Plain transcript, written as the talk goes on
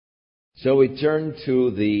Shall we turn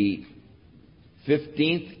to the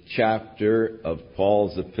 15th chapter of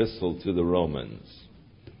Paul's epistle to the Romans?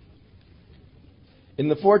 In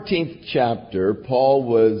the 14th chapter, Paul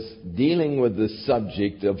was dealing with the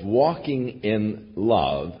subject of walking in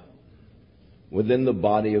love within the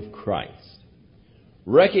body of Christ,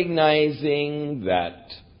 recognizing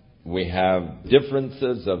that we have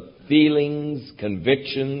differences of feelings,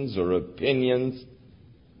 convictions, or opinions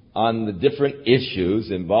on the different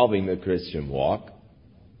issues involving the Christian walk.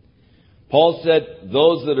 Paul said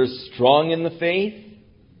those that are strong in the faith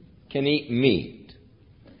can eat meat.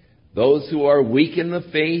 Those who are weak in the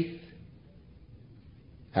faith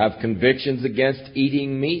have convictions against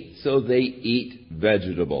eating meat, so they eat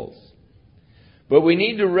vegetables. But we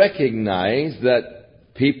need to recognize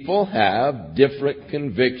that people have different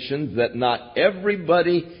convictions, that not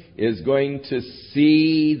everybody is going to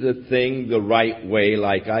see the thing the right way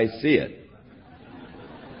like I see it.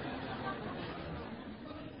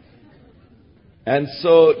 And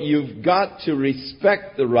so you've got to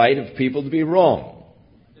respect the right of people to be wrong.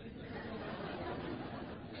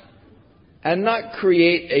 And not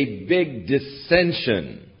create a big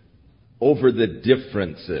dissension over the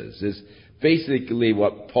differences is basically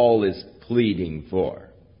what Paul is pleading for.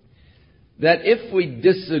 That if we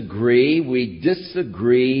disagree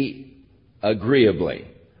agreeably.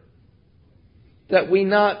 That we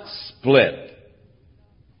not split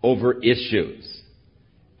over issues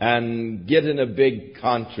and get in a big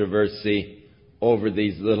controversy over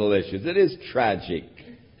these little issues. It is tragic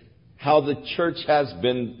how the church has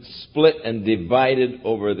been split and divided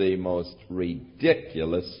over the most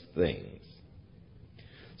ridiculous things.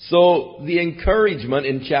 So the encouragement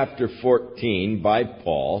in chapter 14 by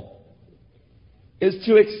Paul is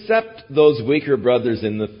to accept those weaker brothers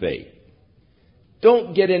in the faith.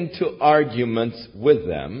 Don't get into arguments with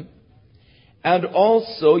them. And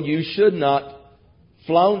also you should not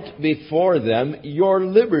flaunt before them your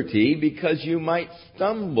liberty, because you might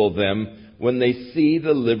stumble them when they see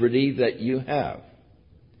the liberty that you have.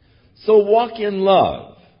 So walk in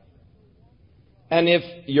love. And if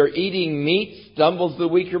your eating meat stumbles the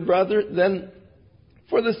weaker brother, then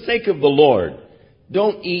for the sake of the Lord,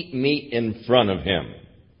 don't eat meat in front of him.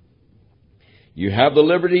 You have the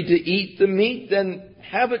liberty to eat the meat, then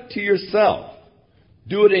have it to yourself.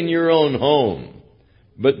 Do it in your own home.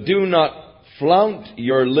 But do not flaunt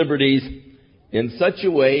your liberties in such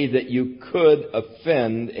a way that you could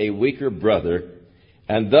offend a weaker brother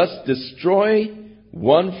and thus destroy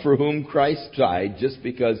one for whom Christ died, just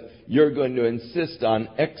because you're going to insist on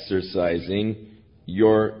exercising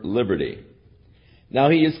your liberty. Now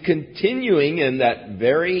he is continuing in that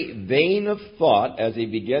very vein of thought as he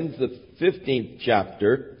begins the 15th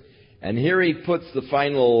chapter. And here he puts the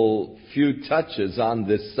final few touches on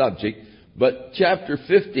this subject. But chapter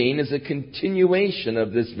 15 is a continuation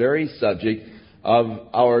of this very subject of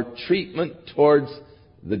our treatment towards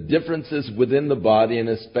the differences within the body, and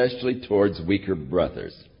especially towards weaker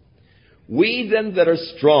brothers. We then that are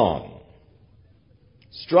strong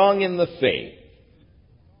in the faith,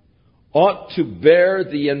 ought to bear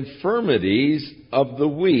the infirmities of the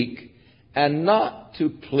weak and not to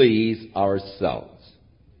please ourselves.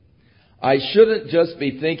 I shouldn't just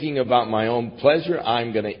be thinking about my own pleasure.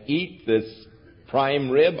 I'm going to eat this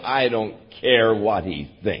prime rib. I don't care what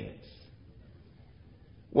he thinks.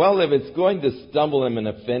 Well, if it's going to stumble him and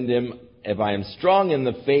offend him, if I am strong in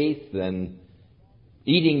the faith, then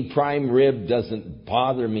eating prime rib doesn't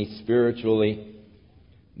bother me spiritually.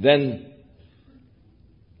 Then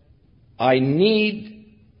I need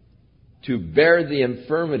to bear the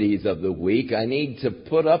infirmities of the weak. I need to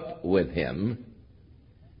put up with him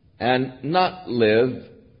and not live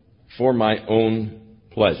for my own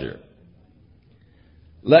pleasure.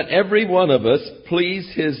 Let every one of us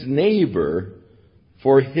please his neighbor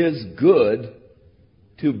for his good,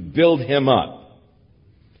 to build him up.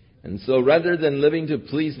 And so rather than living to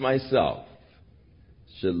please myself,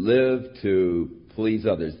 should live to please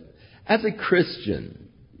others. As a Christian,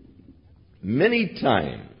 many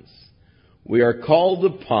times we are called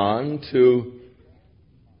upon to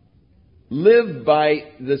live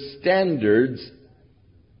by the standards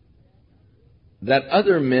that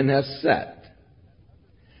other men have set.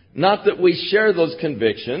 Not that we share those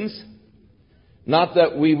convictions, not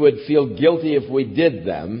that we would feel guilty if we did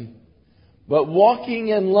them, but walking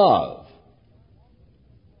in love.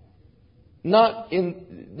 Not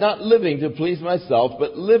living to please myself,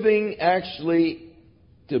 but living actually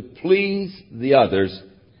to please the others.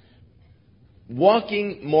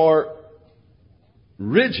 Walking more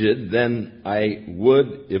rigid than I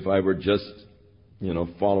would if I were just,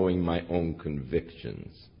 following my own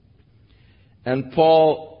convictions. And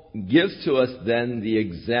Paul gives to us then the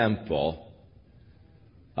example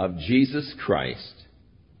of Jesus Christ,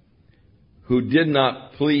 who did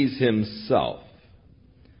not please himself,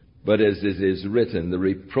 but as it is written, the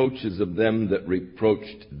reproaches of them that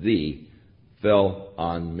reproached thee fell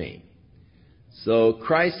on me. So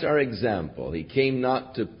Christ, our example, he came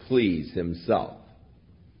not to please himself.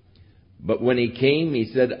 But when he came,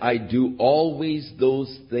 he said, I do always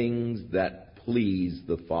those things that please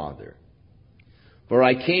the Father. For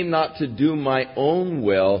I came not to do my own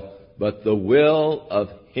will, but the will of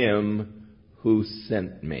him who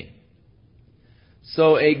sent me.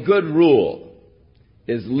 So a good rule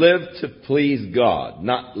is live to please God,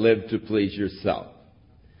 not live to please yourself.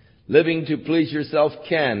 Living to please yourself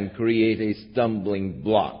can create a stumbling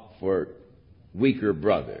block for weaker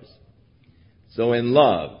brothers. So in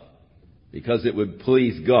love, because it would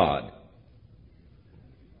please God,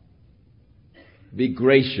 be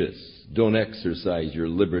gracious. Don't exercise your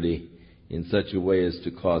liberty in such a way as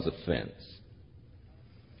to cause offense.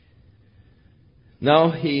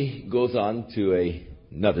 Now he goes on to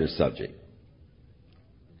another subject.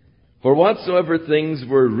 For whatsoever things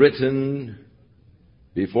were written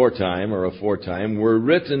before time or aforetime were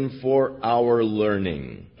written for our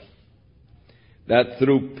learning, that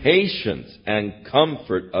through patience and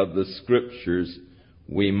comfort of the Scriptures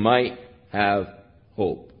we might have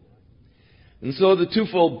hope. And so the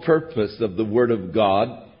twofold purpose of the Word of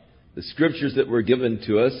God, the Scriptures that were given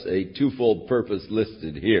to us, a twofold purpose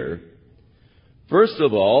listed here. First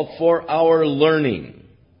of all, for our learning.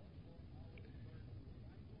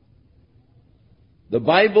 The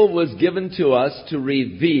Bible was given to us to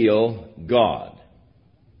reveal God.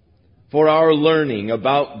 For our learning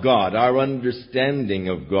about God, our understanding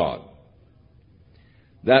of God.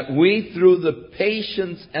 That we, through the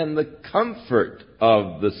patience and the comfort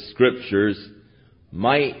of the Scriptures,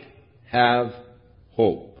 might have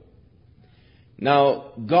hope.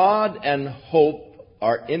 Now, God and hope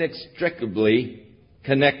are inextricably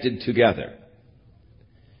connected together.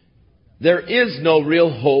 There is no real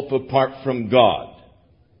hope apart from God.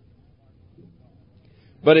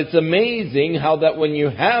 But it's amazing how that when you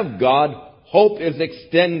have God, hope is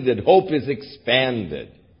extended, hope is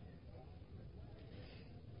expanded.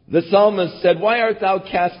 The psalmist said, Why art thou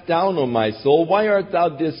cast down, O my soul? Why art thou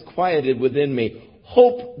disquieted within me?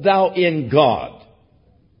 Hope thou in God.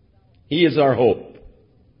 He is our hope.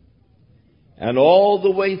 And all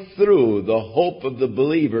the way through, the hope of the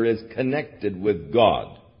believer is connected with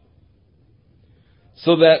God.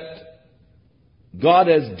 So that God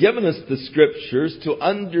has given us the Scriptures to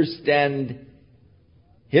understand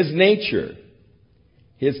His nature,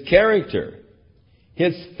 His character,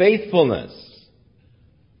 His faithfulness,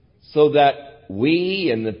 so that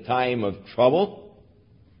we, in the time of trouble,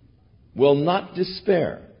 will not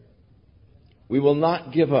despair. We will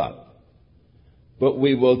not give up, but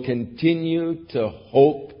we will continue to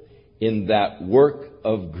hope in that work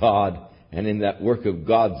of God and in that work of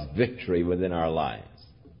God's victory within our lives.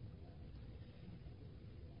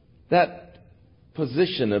 That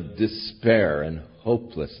position of despair and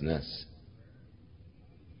hopelessness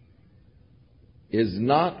is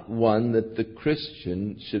not one that the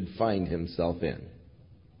Christian should find himself in.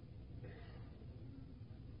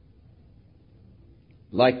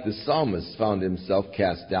 Like the psalmist found himself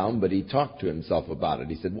cast down, but he talked to himself about it.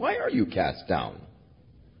 He said, Why are you cast down?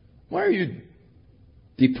 Why are you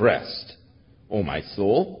depressed, O my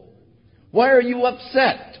soul? Why are you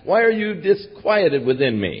upset? Why are you disquieted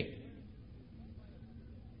within me?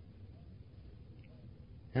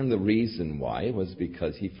 And the reason why was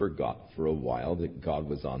because he forgot for a while that God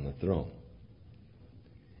was on the throne.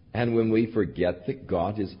 And when we forget that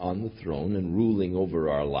God is on the throne and ruling over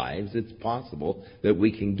our lives, it's possible that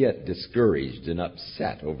we can get discouraged and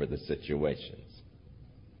upset over the situations.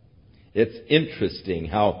 It's interesting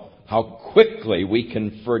how quickly we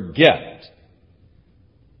can forget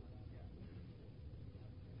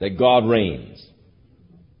that God reigns.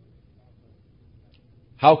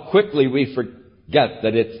 How quickly we forget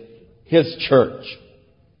that it's His church.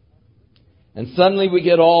 And suddenly we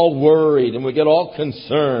get all worried and we get all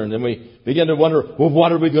concerned and we begin to wonder, well,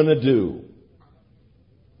 what are we going to do?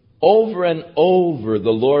 Over and over, the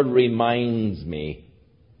Lord reminds me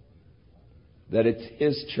that it's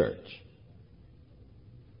His church.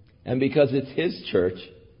 And because it's His church,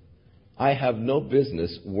 I have no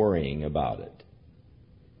business worrying about it.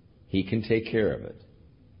 He can take care of it.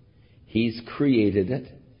 He's created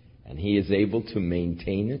it. And He is able to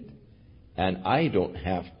maintain it. And I don't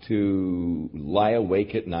have to lie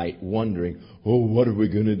awake at night wondering, what are we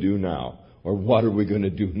going to do now? Or what are we going to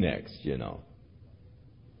do next,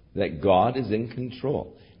 That God is in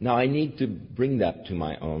control. Now I need to bring that to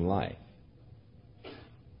my own life.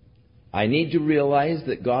 I need to realize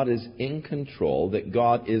that God is in control, that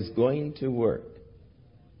God is going to work.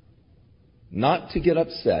 Not to get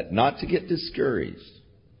upset, not to get discouraged,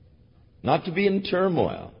 not to be in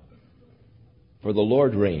turmoil. For the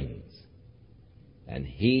Lord reigns, and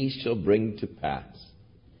He shall bring to pass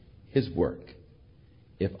His work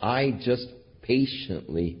if I just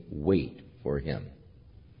patiently wait for Him.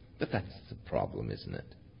 But that's the problem, isn't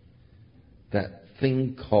it? That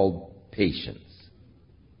thing called patience.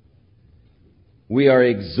 We are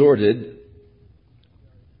exhorted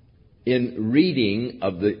in reading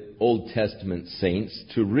of the Old Testament saints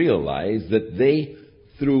to realize that they,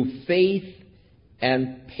 through faith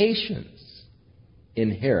and patience,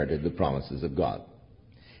 inherited the promises of God.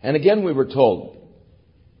 And again, we were told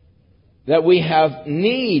that we have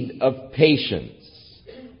need of patience,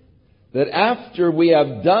 that after we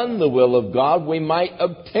have done the will of God, we might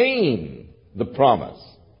obtain the promise.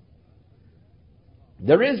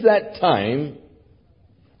 There is that time,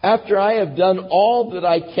 after I have done all that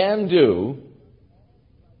I can do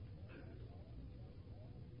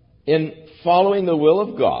in following the will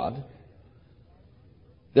of God,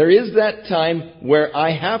 there is that time where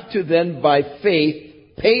I have to then, by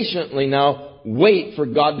faith, patiently now wait for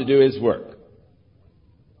God to do His work.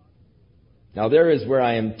 Now there is where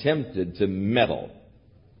I am tempted to meddle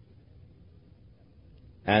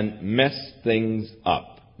and mess things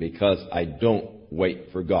up because I don't wait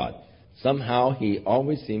for God. Somehow He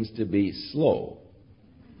always seems to be slow,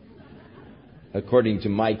 according to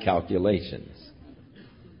my calculations.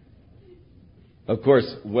 Of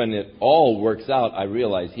course, when it all works out, I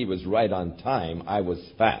realize He was right on time. I was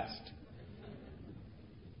fast.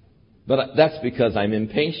 But that's because I'm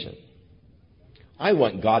impatient. I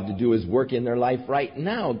want God to do His work in their life right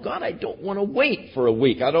now. God, I don't want to wait for a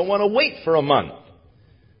week. I don't want to wait for a month.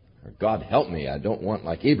 Or God help me, I don't want,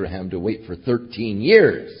 like Abraham, to wait for 13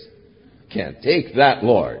 years. Can't take that,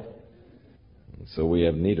 Lord. And so we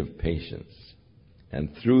have need of patience.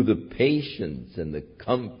 And through the patience and the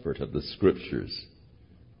comfort of the Scriptures,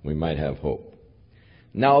 we might have hope.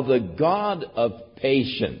 Now the God of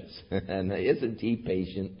patience, and isn't He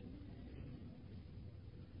patient?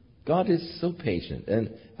 God is so patient.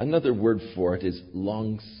 And another word for it is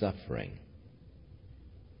long-suffering.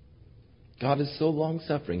 God is so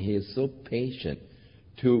long-suffering. He is so patient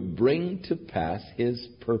to bring to pass His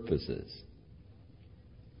purposes.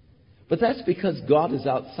 But that's because God is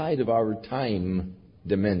outside of our time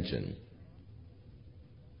dimension.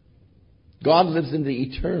 God lives in the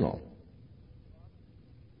eternal.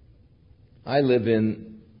 I live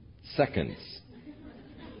in seconds.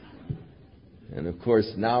 And of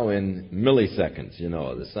course, now in milliseconds,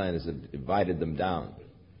 the scientists have divided them down.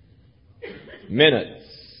 Minutes,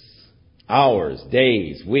 hours,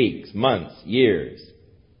 days, weeks, months, years.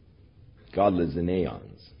 God lives in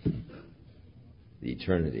aeons, the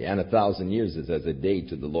eternity. And 1,000 years is as a day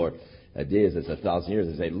to the Lord. A day is as 1,000 years.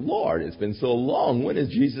 I say, Lord, it's been so long. When is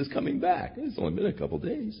Jesus coming back? It's only been a couple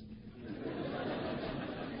days.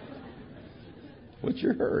 What's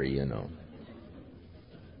your hurry,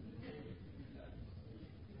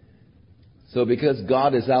 So because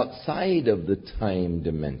God is outside of the time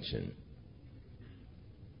dimension,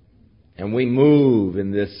 and we move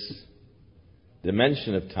in this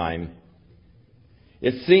dimension of time,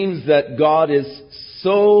 it seems that God is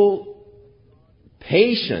so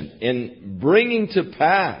patient in bringing to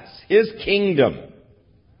pass His kingdom,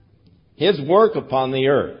 His work upon the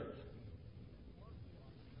earth.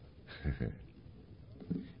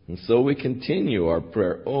 And so we continue our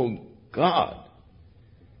prayer. Oh God,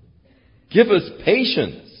 give us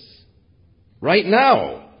patience right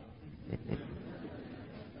now.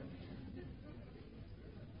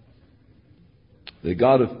 The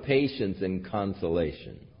God of patience and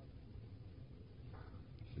consolation.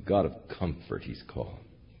 The God of comfort, He's called.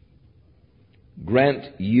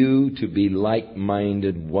 Grant you to be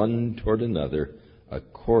like-minded one toward another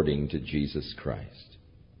according to Jesus Christ.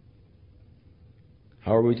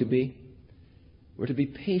 How are we to be? We're to be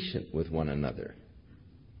patient with one another.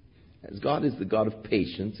 As God is the God of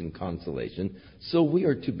patience and consolation, so we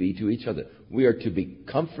are to be to each other. We are to be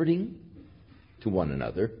comforting to one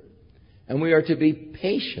another, and we are to be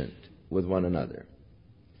patient with one another.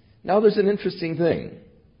 Now there's an interesting thing.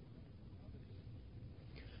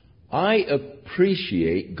 I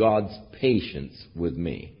appreciate God's patience with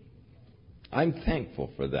me. I'm thankful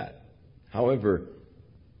for that. However,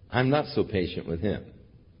 I'm not so patient with Him.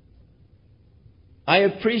 I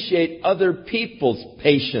appreciate other people's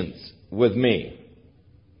patience with me,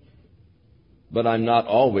 but I'm not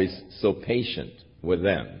always so patient with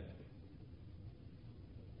them.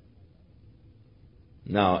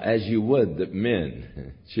 Now, as you would that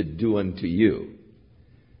men should do unto you,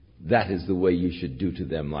 that is the way you should do to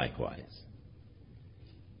them likewise.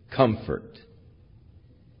 Comfort.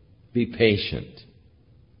 Be patient,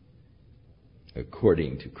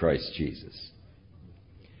 according to Christ Jesus.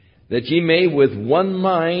 That ye may with one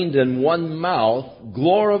mind and one mouth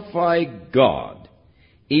glorify God,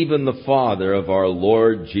 even the Father of our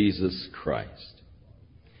Lord Jesus Christ.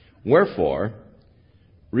 Wherefore,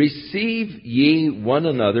 receive ye one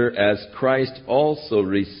another as Christ also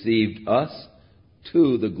received us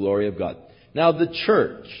to the glory of God. Now the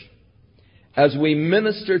church, as we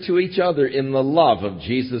minister to each other in the love of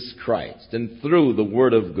Jesus Christ and through the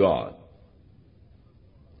Word of God,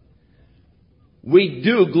 we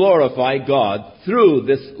do glorify God through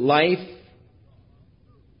this life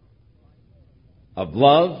of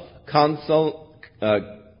love,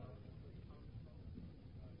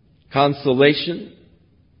 consolation,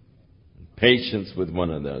 patience with one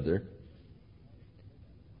another.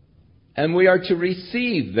 And we are to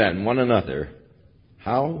receive then one another.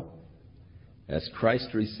 How? As Christ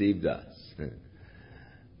received us.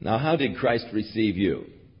 Now, how did Christ receive you?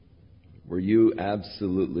 Were you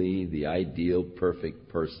absolutely the ideal, perfect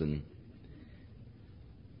person?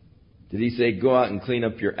 Did he say, go out and clean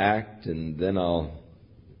up your act and then I'll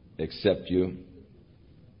accept you?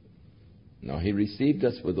 No, he received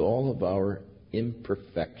us with all of our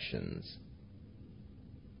imperfections.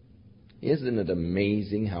 Isn't it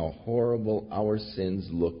amazing how horrible our sins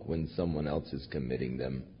look when someone else is committing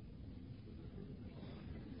them?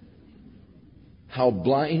 How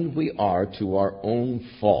blind we are to our own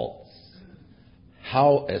faults.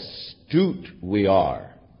 How astute we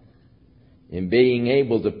are in being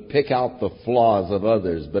able to pick out the flaws of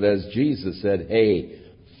others. But as Jesus said, hey,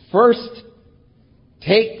 first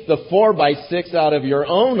take the 4x6 out of your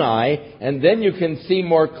own eye, and then you can see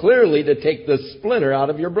more clearly to take the splinter out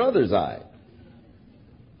of your brother's eye.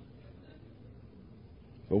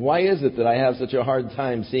 But why is it that I have such a hard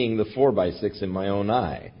time seeing the 4x6 in my own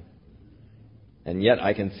eye? And yet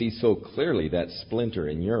I can see so clearly that splinter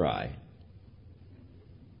in your eye.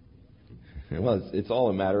 Well, it's all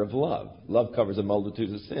a matter of love. Love covers a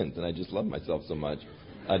multitude of sins, and I just love myself so much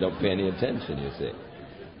I don't pay any attention, you see.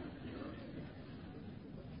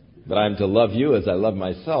 But I'm to love you as I love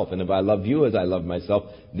myself, and if I love you as I love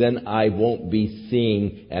myself, then I won't be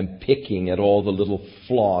seeing and picking at all the little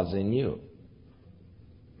flaws in you.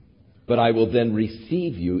 But I will then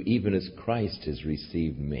receive you even as Christ has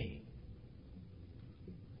received me.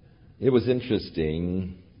 It was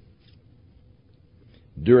interesting.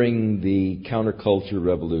 During the counterculture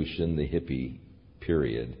revolution, the hippie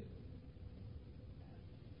period,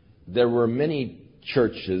 there were many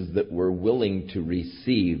churches that were willing to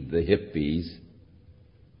receive the hippies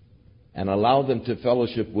and allow them to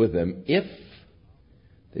fellowship with them if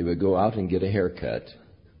they would go out and get a haircut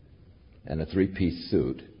and a 3-piece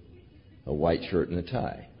suit, a white shirt and a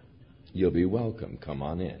tie. You'll be welcome. Come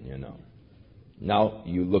on in, you know. Now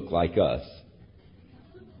you look like us,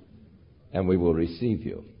 and we will receive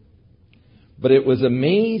you. But it was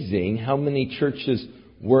amazing how many churches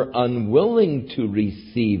were unwilling to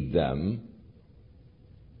receive them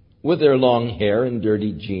with their long hair and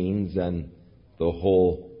dirty jeans and the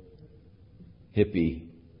whole hippie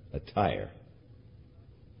attire.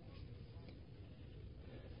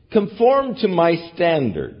 Conform to my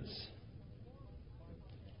standards.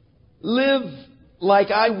 Live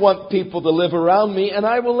like I want people to live around me, and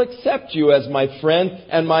I will accept you as my friend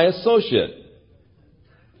and my associate.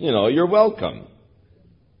 You know, you're welcome.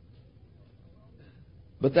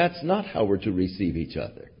 But that's not how we're to receive each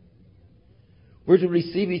other. We're to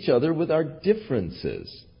receive each other with our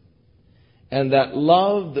differences. And that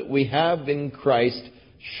love that we have in Christ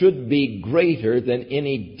should be greater than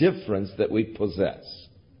any difference that we possess.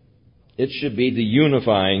 It should be the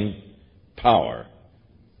unifying power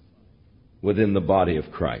within the body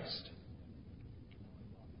of Christ.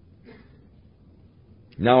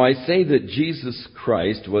 Now I say that Jesus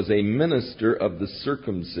Christ was a minister of the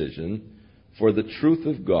circumcision for the truth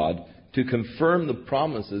of God to confirm the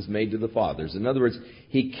promises made to the fathers. In other words,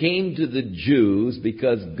 he came to the Jews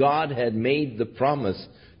because God had made the promise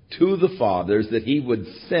to the fathers that he would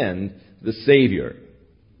send the Savior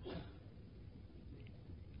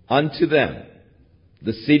unto them,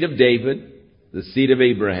 the seed of David, the seed of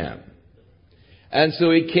Abraham. And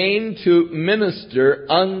so he came to minister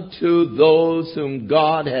unto those whom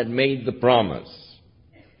God had made the promise.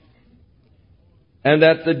 And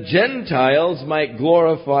that the Gentiles might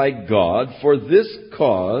glorify God for this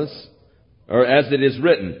cause, or as it is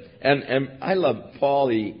written. And I love Paul,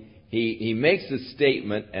 he makes a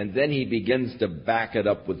statement and then he begins to back it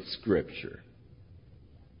up with Scripture.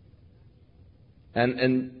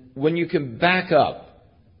 And when you can back up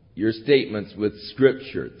your statements with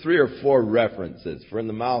Scripture, 3 or 4 references, for in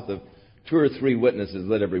the mouth of 2 or 3 witnesses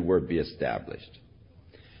let every word be established.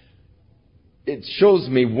 It shows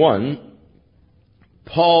me, one,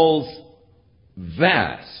 Paul's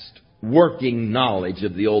vast working knowledge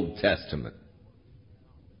of the Old Testament.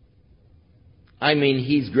 I mean,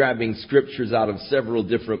 he's grabbing scriptures out of several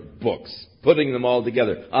different books, putting them all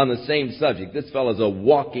together on the same subject. This fellow's a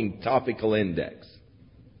walking topical index.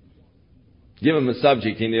 Give him a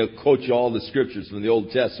subject and he'll quote you all the scriptures from the Old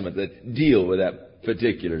Testament that deal with that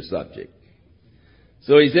particular subject.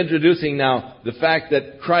 So he's introducing now the fact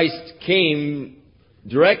that Christ came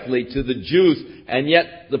directly to the Jews, and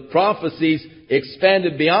yet the prophecies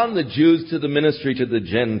expanded beyond the Jews to the ministry to the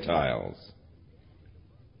Gentiles.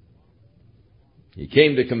 He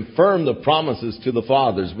came to confirm the promises to the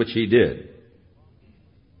fathers, which he did.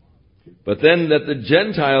 But then that the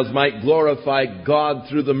Gentiles might glorify God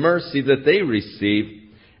through the mercy that they receive,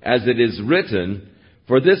 as it is written,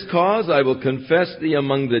 "For this cause I will confess thee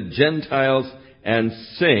among the Gentiles and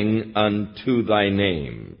sing unto thy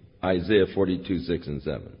name." Isaiah 42, 6 and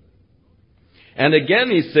 7. And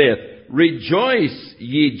again he saith, "Rejoice,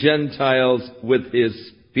 ye Gentiles, with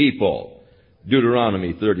his people."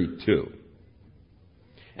 Deuteronomy 32.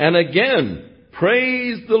 And again,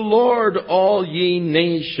 "Praise the Lord, all ye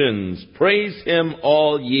nations. Praise him,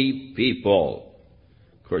 all ye people."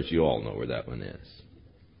 Of course, you all know where that one is.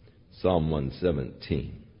 Psalm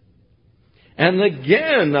 117. And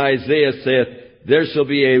again, Isaiah saith, "There shall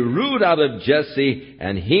be a root out of Jesse,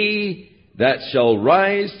 and he that shall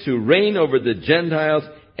rise to reign over the Gentiles,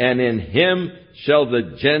 and in him shall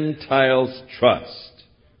the Gentiles trust,"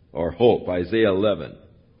 or hope, Isaiah 11.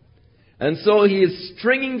 And so he is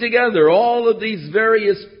stringing together all of these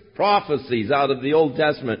various prophecies out of the Old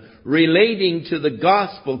Testament relating to the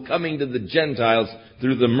gospel coming to the Gentiles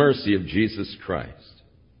through the mercy of Jesus Christ.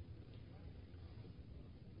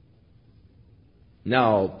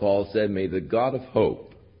 Now, Paul said, "May the God of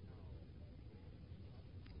hope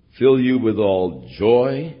fill you with all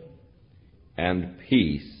joy and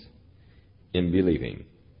peace in believing."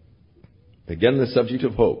 Again, the subject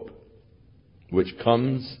of hope, which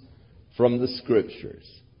comes from the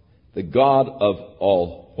Scriptures. The God of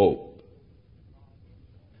all hope.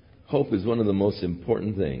 Hope is one of the most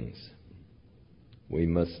important things. We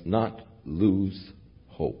must not lose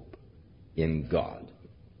hope in God.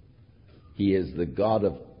 He is the God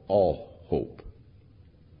of all hope.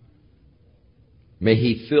 May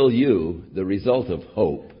he fill you. The result of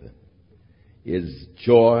hope is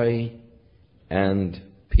joy and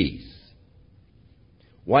peace.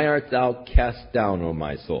 "Why art thou cast down, O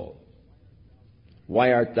my soul?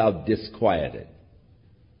 Why art thou disquieted?"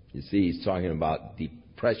 You see, he's talking about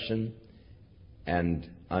depression and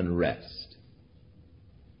unrest.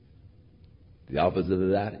 The opposite of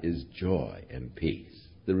that is joy and peace.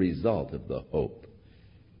 The result of the hope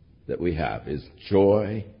that we have is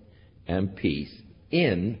joy and peace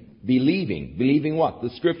in believing. Believing what?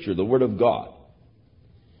 The Scripture, the Word of God.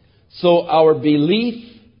 So our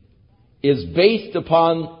belief is based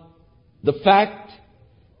upon the fact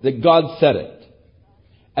that God said it.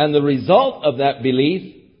 And the result of that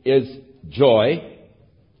belief is joy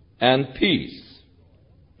and peace.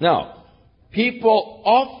 Now, people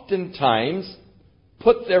oftentimes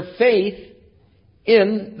put their faith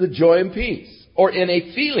in the joy and peace, or in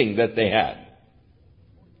a feeling that they had.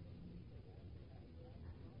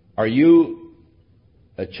 Are you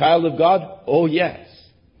a child of God? Oh, yes.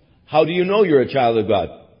 How do you know you're a child of God?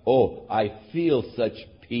 Oh, I feel such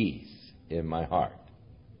peace in my heart.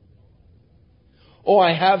 Oh,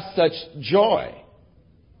 I have such joy.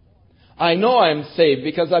 I know I'm saved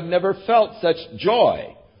because I've never felt such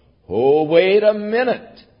joy. Oh, wait a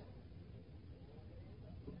minute.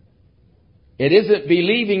 It isn't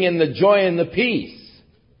believing in the joy and the peace.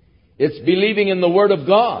 It's believing in the Word of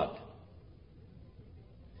God.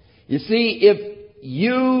 You see, if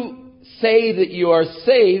you say that you are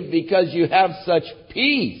saved because you have such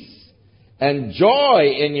peace and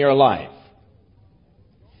joy in your life,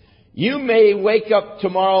 you may wake up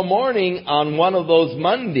tomorrow morning on one of those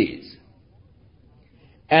Mondays,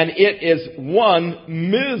 and it is one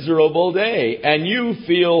miserable day, and you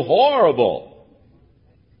feel horrible.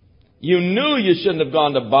 You knew you shouldn't have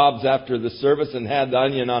gone to Bob's after the service and had the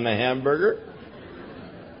onion on a hamburger.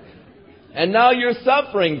 And now you're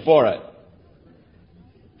suffering for it.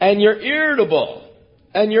 And you're irritable.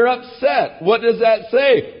 And you're upset. What does that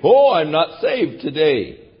say? Oh, I'm not saved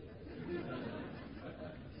today.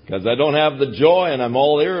 Because I don't have the joy and I'm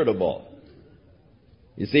all irritable.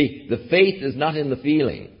 You see, the faith is not in the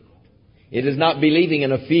feeling. It is not believing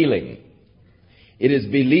in a feeling. It is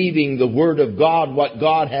believing the Word of God, what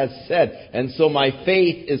God has said. And so my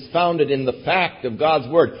faith is founded in the fact of God's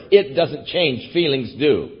Word. It doesn't change. Feelings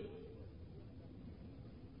do.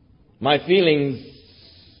 My feelings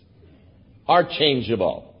are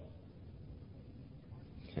changeable.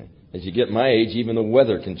 As you get my age, even the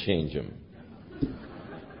weather can change them.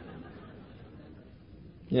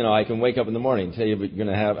 You know, I can wake up in the morning and tell you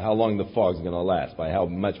how long the fog's going to last by how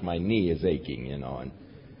much my knee is aching, you know, and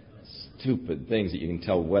stupid things that you can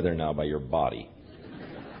tell weather now by your body.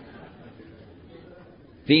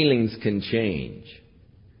 Feelings can change.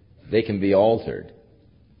 They can be altered.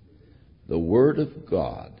 The Word of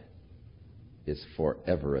God is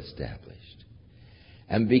forever established.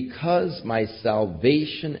 And because my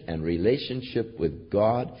salvation and relationship with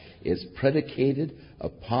God is predicated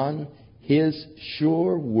upon His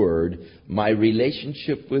sure Word, my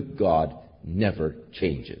relationship with God never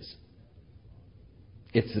changes.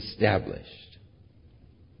 It's established.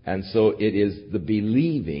 And so it is the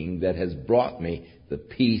believing that has brought me the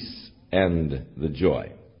peace and the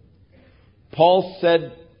joy. Paul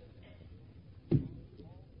said,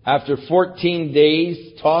 after 14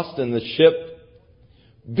 days tossed in the ship,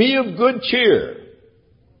 "Be of good cheer.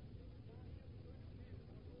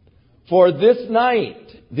 For this night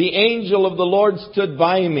the angel of the Lord stood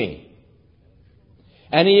by me.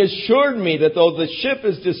 And he assured me that though the ship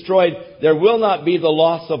is destroyed, there will not be the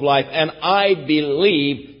loss of life. And I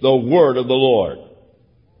believe the word of the Lord."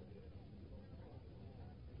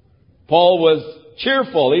 Paul was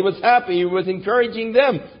cheerful. He was happy. He was encouraging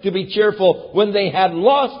them to be cheerful when they had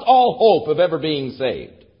lost all hope of ever being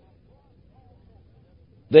saved.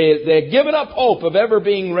 They had given up hope of ever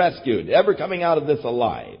being rescued, ever coming out of this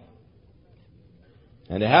alive.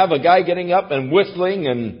 And to have a guy getting up and whistling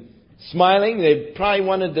and smiling, they probably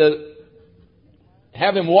wanted to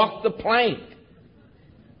have him walk the plank.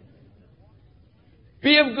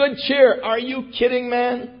 Be of good cheer. Are you kidding,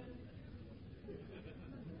 man?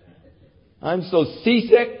 I'm so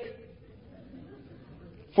seasick.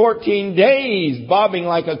 14 days bobbing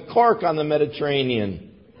like a cork on the Mediterranean.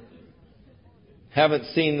 Haven't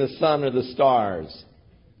seen the sun or the stars.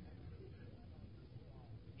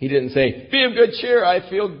 He didn't say, "Be of good cheer, I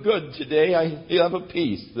feel good today. I feel have a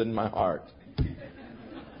peace in my heart."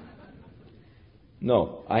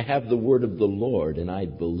 No, I have the word of the Lord, and I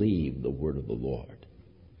believe the word of the Lord.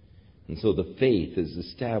 And so the faith is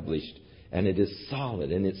established, and it is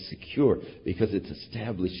solid, and it's secure, because it's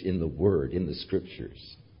established in the Word, in the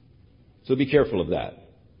Scriptures. So be careful of that.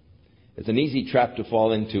 It's an easy trap to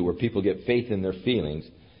fall into where people get faith in their feelings.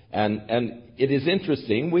 And it is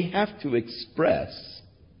interesting, we have to express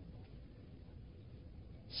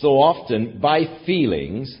so often by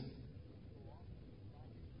feelings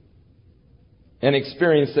an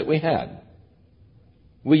experience that we had.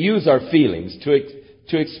 We use our feelings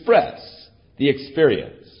to express the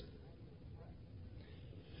experience.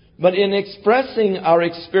 But in expressing our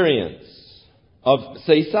experience of,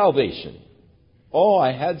 say, salvation, oh,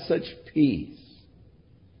 I had such peace.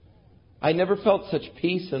 I never felt such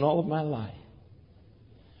peace in all of my life.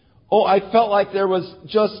 Oh, I felt like there was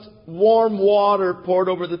just warm water poured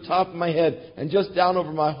over the top of my head and just down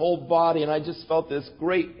over my whole body, and I just felt this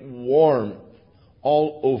great warmth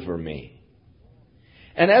all over me.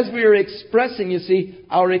 And as we are expressing, you see,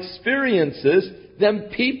 our experiences, then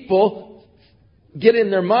people get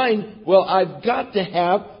in their mind, well, I've got to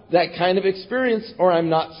have that kind of experience or I'm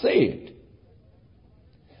not saved.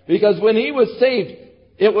 Because when he was saved,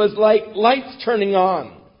 it was like lights turning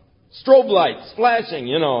on. Strobe lights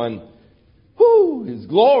flashing, and whoo, His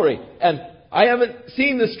glory. And I haven't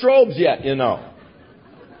seen the strobes yet,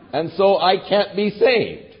 And so I can't be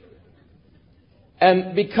saved.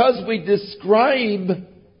 And because we describe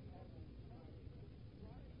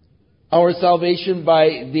our salvation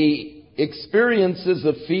by the experiences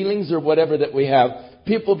of feelings or whatever that we have,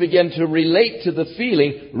 people begin to relate to the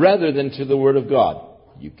feeling rather than to the Word of God.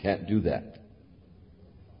 You can't do that.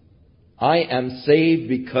 I am saved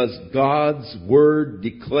because God's Word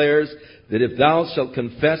declares that if thou shalt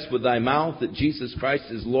confess with thy mouth that Jesus Christ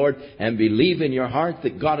is Lord and believe in your heart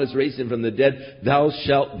that God has raised Him from the dead, thou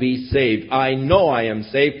shalt be saved. I know I am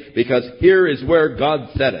saved because here is where God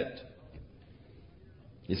said it.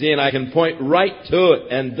 You see, and I can point right to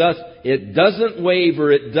it, and thus it doesn't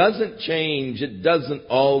waver, it doesn't change, it doesn't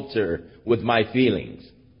alter with my feelings.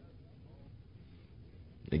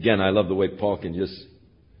 Again, I love the way Paul can just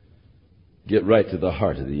get right to the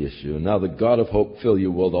heart of the issue. And now the God of hope fill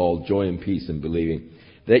you with all joy and peace in believing,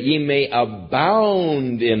 that ye may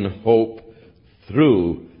abound in hope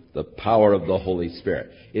through the power of the Holy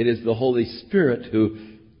Spirit. It is the Holy Spirit who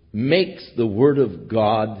makes the Word of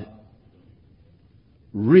God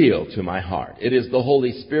real to my heart. It is the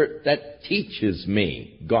Holy Spirit that teaches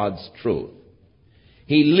me God's truth.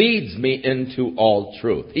 He leads me into all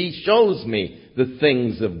truth. He shows me the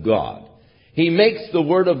things of God. He makes the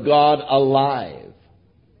Word of God alive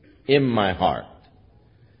in my heart.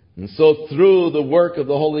 And so through the work of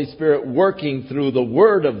the Holy Spirit working through the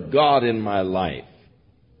Word of God in my life,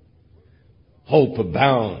 hope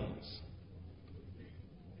abounds.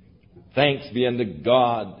 Thanks be unto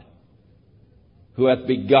God, who hath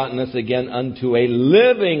begotten us again unto a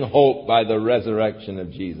living hope by the resurrection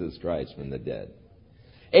of Jesus Christ from the dead.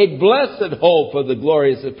 A blessed hope of the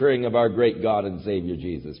glorious appearing of our great God and Savior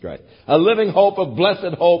Jesus Christ. A living hope, a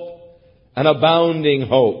blessed hope, an abounding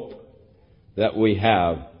hope that we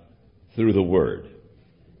have through the Word.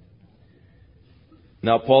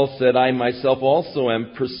 Now Paul said, I myself also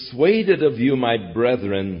am persuaded of you, my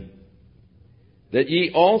brethren, that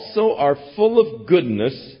ye also are full of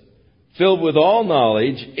goodness, filled with all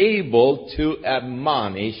knowledge, able to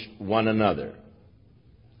admonish one another.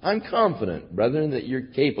 I'm confident, brethren, that you're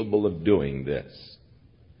capable of doing this.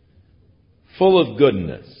 Full of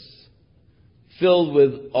goodness, filled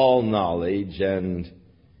with all knowledge, and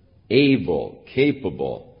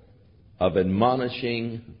capable of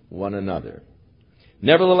admonishing one another.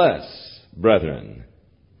 Nevertheless, brethren,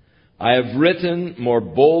 I have written more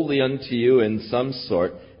boldly unto you in some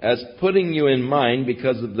sort, as putting you in mind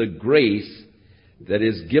because of the grace that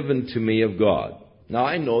is given to me of God. Now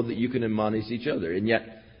I know that you can admonish each other,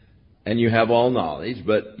 and you have all knowledge,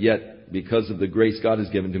 but yet because of the grace God has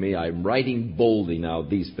given to me, I'm writing boldly now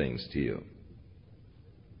these things to you.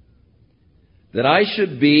 That I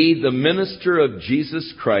should be the minister of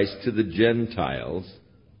Jesus Christ to the Gentiles,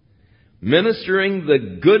 ministering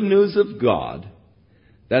the good news of God,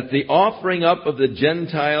 that the offering up of the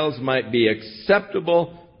Gentiles might be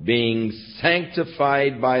acceptable, being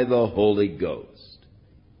sanctified by the Holy Ghost.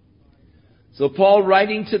 So Paul,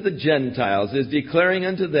 writing to the Gentiles, is declaring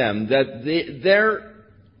unto them that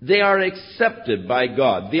they are accepted by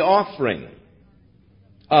God. The offering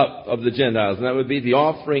up of the Gentiles, and that would be the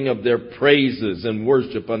offering of their praises and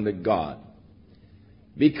worship unto God,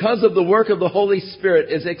 because of the work of the Holy Spirit,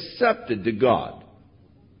 is accepted to God.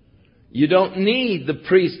 You don't need the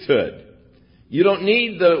priesthood. You don't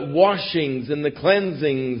need the washings and the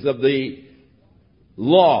cleansings of the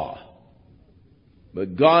law.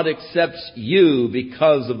 But God accepts you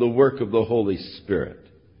because of the work of the Holy Spirit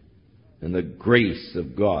and the grace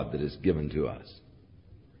of God that is given to us.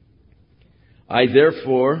 I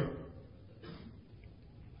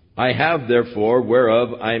have therefore,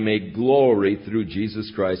 whereof I may glory through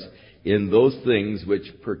Jesus Christ in those things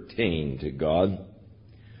which pertain to God.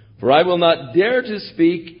 For I will not dare to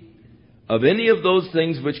speak of any of those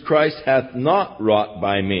things which Christ hath not wrought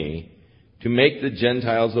by me, to make the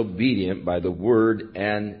Gentiles obedient by the word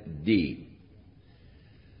and deed.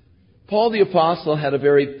 Paul the Apostle had a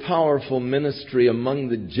very powerful ministry among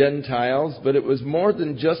the Gentiles, but it was more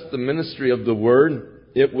than just the ministry of the word.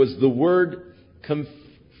 It was the word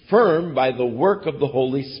confirmed by the work of the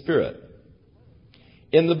Holy Spirit.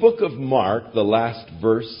 In the book of Mark, the last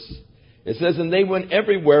verse, it says, and they went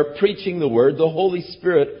everywhere preaching the word, the Holy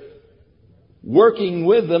Spirit working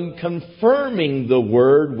with them, confirming the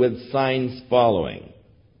word with signs following.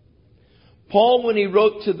 Paul, when he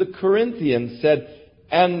wrote to the Corinthians, said,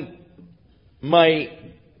 and my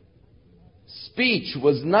speech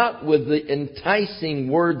was not with the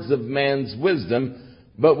enticing words of man's wisdom,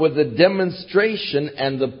 but with the demonstration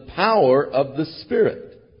and the power of the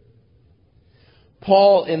Spirit.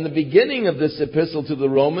 Paul, in the beginning of this epistle to the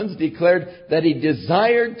Romans, declared that he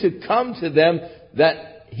desired to come to them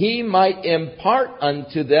that he might impart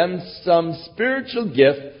unto them some spiritual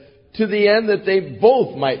gift to the end that they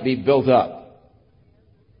both might be built up.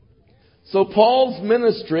 So Paul's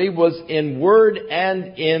ministry was in word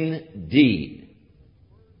and in deed.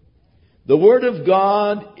 The Word of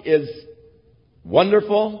God is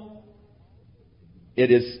wonderful.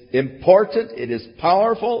 It is important, it is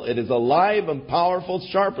powerful, it is alive and powerful,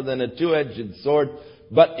 sharper than a two-edged sword,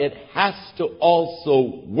 but it has to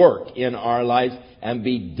also work in our lives and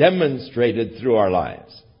be demonstrated through our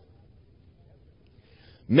lives.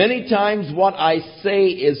 Many times what I say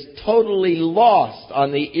is totally lost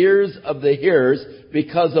on the ears of the hearers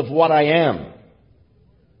because of what I am.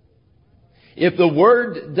 If the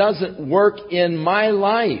Word doesn't work in my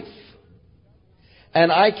life, and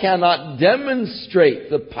I cannot demonstrate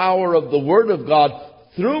the power of the Word of God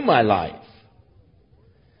through my life,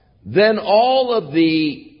 then all of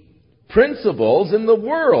the principles in the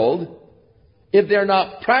world, if they're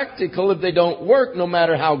not practical, if they don't work, no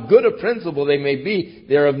matter how good a principle they may be,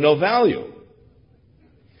 they're of no value.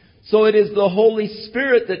 So it is the Holy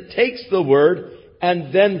Spirit that takes the Word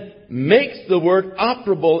and then makes the Word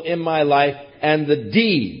operable in my life, and the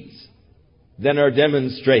deeds then are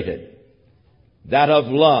demonstrated. That of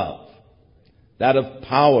love, that of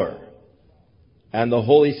power. And the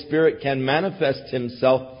Holy Spirit can manifest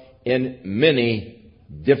Himself in many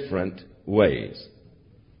different ways.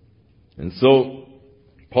 And so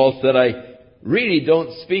Paul said, I really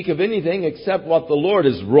don't speak of anything except what the Lord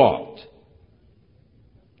has wrought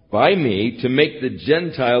by me to make the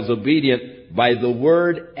Gentiles obedient by the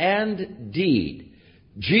word and deed.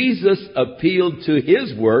 Jesus appealed to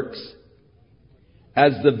His works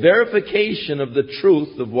as the verification of the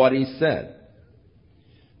truth of what He said.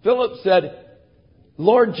 Philip said,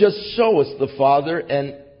 Lord, just show us the Father,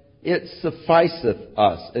 and it sufficeth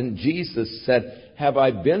us. And Jesus said, have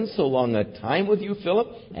I been so long a time with you, Philip,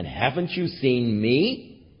 and haven't you seen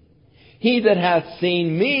me? He that hath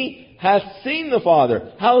seen me hath seen the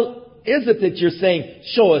Father. How is it that you're saying,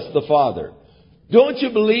 show us the Father? Don't you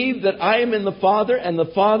believe that I am in the Father and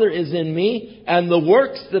the Father is in me? And the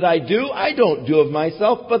works that I don't do of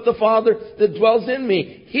myself, but the Father that dwells in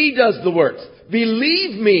me, He does the works.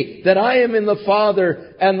 Believe me that I am in the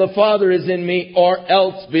Father and the Father is in me, or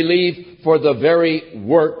else believe for the very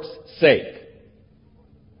work's sake.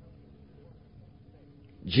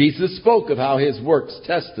 Jesus spoke of how His works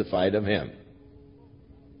testified of Him.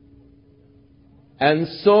 And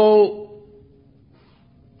so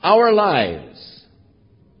our lives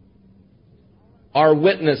are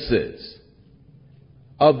witnesses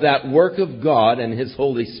of that work of God and His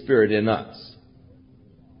Holy Spirit in us.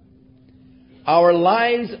 Our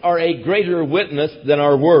lives are a greater witness than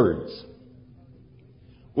our words.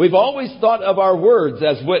 We've always thought of our words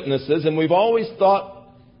as witnesses, and we've always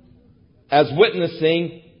thought as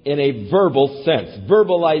witnessing in a verbal sense,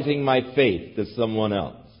 verbalizing my faith to someone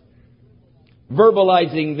else,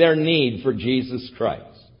 verbalizing their need for Jesus Christ.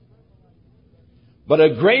 But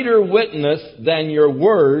a greater witness than your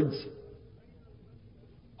words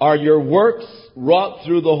are your works wrought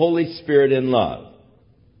through the Holy Spirit in love.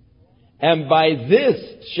 And by this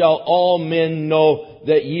shall all men know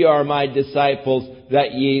that ye are my disciples,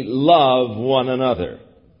 that ye love one another.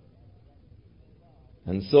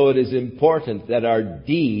 And so it is important that our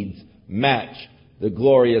deeds match the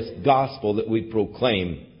glorious gospel that we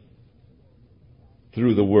proclaim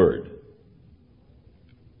through the Word.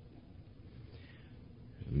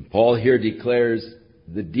 And Paul here declares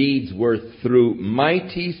the deeds were through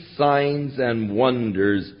mighty signs and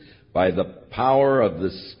wonders by the power of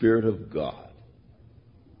the Spirit of God.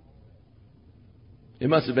 It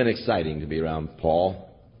must have been exciting to be around Paul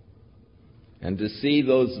and to see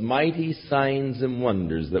those mighty signs and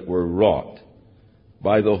wonders that were wrought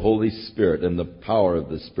by the Holy Spirit and the power of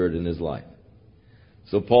the Spirit in his life.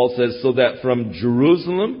 So Paul says, so that from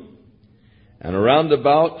Jerusalem and around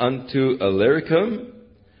about unto Illyricum,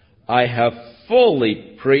 I have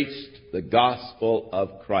fully preached the gospel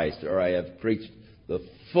of Christ, or I have preached the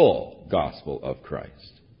full gospel of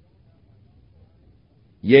Christ.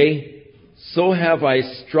 Yea, so have I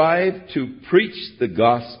strived to preach the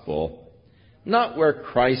gospel, not where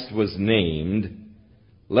Christ was named,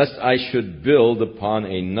 lest I should build upon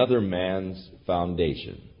another man's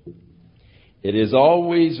foundation. It is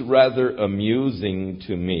always rather amusing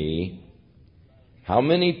to me how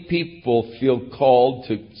many people feel called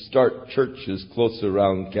to start churches close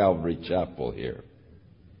around Calvary Chapel here.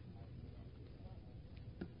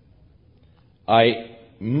 I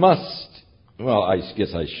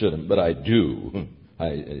guess I shouldn't, but I do.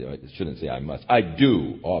 I shouldn't say I must. I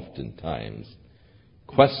do oftentimes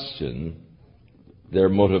question their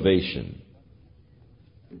motivation.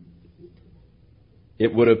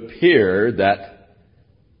 It would appear that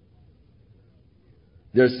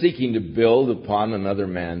they're seeking to build upon another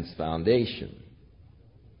man's foundation.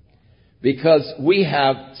 Because we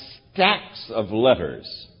have stacks of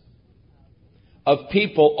letters of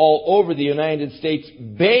people all over the United States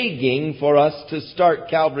begging for us to start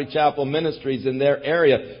Calvary Chapel ministries in their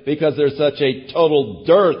area because there's such a total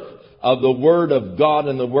dearth of the Word of God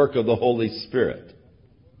and the work of the Holy Spirit.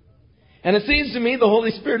 And it seems to me the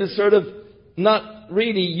Holy Spirit is sort of not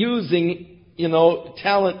really using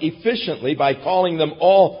talent efficiently by calling them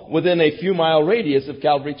all within a few mile radius of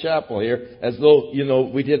Calvary Chapel here, as though,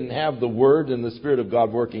 we didn't have the Word and the Spirit of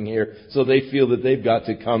God working here, so they feel that they've got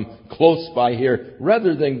to come close by here,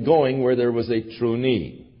 rather than going where there was a true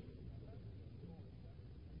need.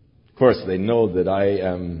 Of course, they know that I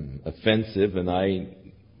am offensive, and I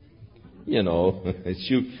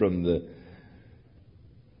shoot from the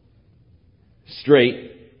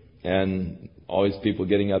straight, and always people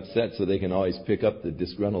getting upset, so they can always pick up the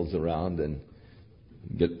disgruntles around and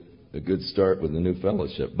get a good start with the new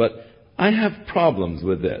fellowship. But I have problems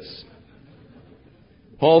with this.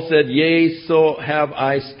 Paul said, "Yea, so have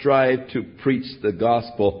I strived to preach the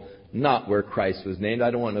gospel, not where Christ was named."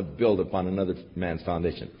 I don't want to build upon another man's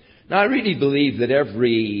foundation. Now, I really believe that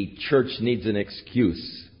every church needs an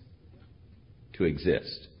excuse to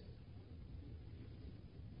exist.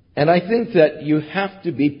 And I think that you have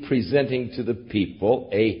to be presenting to the people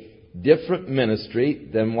a different ministry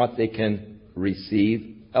than what they can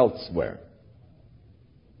receive elsewhere.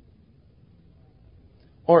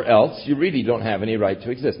 Or else you really don't have any right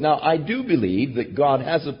to exist. Now, I do believe that God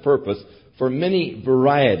has a purpose for many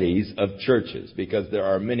varieties of churches, because there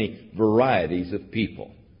are many varieties of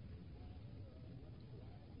people.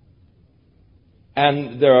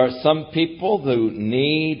 And there are some people who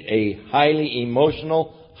need a highly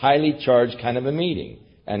emotional, highly charged kind of a meeting.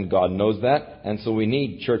 And God knows that. And so we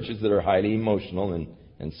need churches that are highly emotional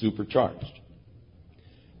and supercharged.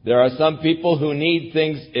 There are some people who need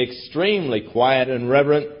things extremely quiet and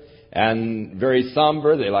reverent and very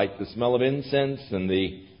somber. They like the smell of incense and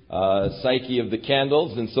the psyche of the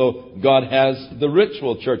candles. And so God has the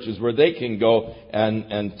ritual churches where they can go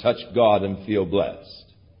and touch God and feel blessed.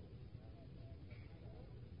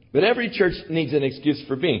 But every church needs an excuse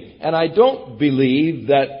for being. And I don't believe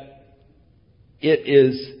that it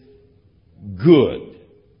is good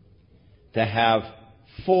to have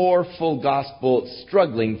 4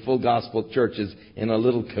 struggling full gospel churches in a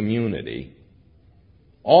little community.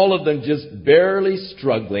 All of them just barely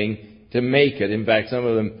struggling to make it. In fact, some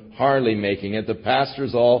of them hardly making it. The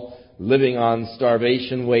pastors all living on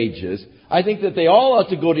starvation wages. I think that they all ought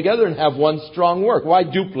to go together and have one strong work. Why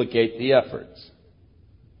duplicate the efforts?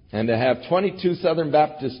 And to have 22 Southern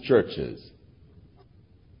Baptist churches.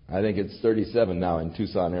 I think it's 37 now in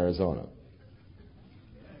Tucson, Arizona.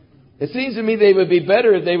 It seems to me they would be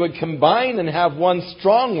better if they would combine and have one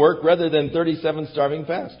strong work rather than 37 starving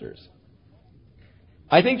pastors.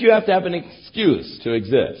 I think you have to have an excuse to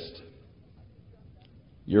exist.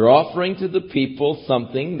 You're offering to the people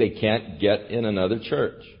something they can't get in another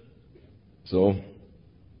church. So,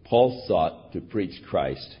 Paul sought to preach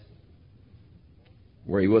Christ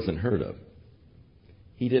where he wasn't heard of.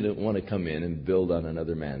 He didn't want to come in and build on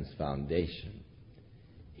another man's foundation.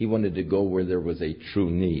 He wanted to go where there was a true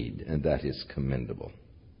need, and that is commendable.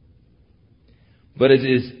 But as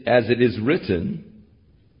it is written,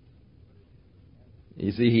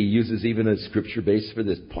 you see, he uses even a scripture base for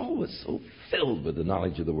this. Paul was so filled with the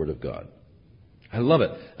knowledge of the Word of God. I love it.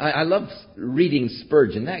 I love reading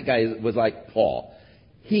Spurgeon. That guy was like Paul.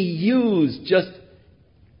 He used just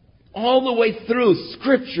all the way through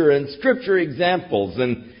Scripture and Scripture examples.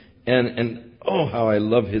 And oh, how I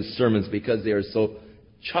love his sermons because they are so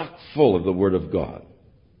chock full of the Word of God.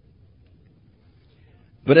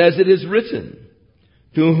 But as it is written,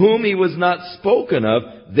 to whom he was not spoken of,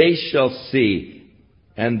 they shall see,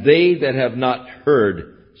 and they that have not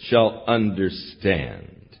heard shall understand.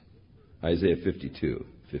 Isaiah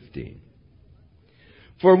 52:15.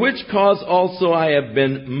 For which cause also I have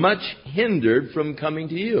been much hindered from coming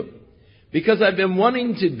to you. Because I've been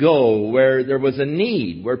wanting to go where there was a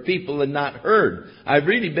need, where people had not heard. I've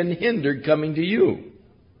really been hindered coming to you.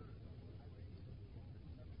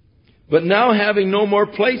 But now having no more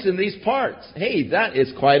place in these parts. Hey, that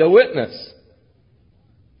is quite a witness.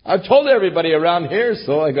 I've told everybody around here,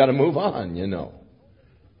 so I got to move on, you know.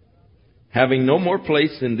 Having no more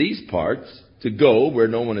place in these parts to go where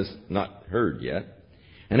no one has not heard yet.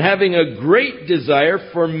 And having a great desire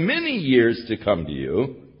for many years to come to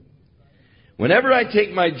you. Whenever I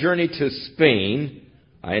take my journey to Spain,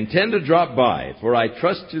 I intend to drop by, for I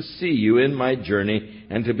trust to see you in my journey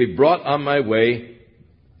and to be brought on my way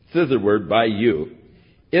thitherward by you,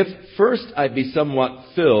 if first I be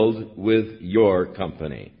somewhat filled with your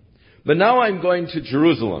company. But now I'm going to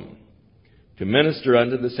Jerusalem to minister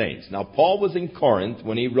unto the saints. Now, Paul was in Corinth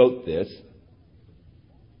when he wrote this.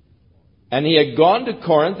 And he had gone to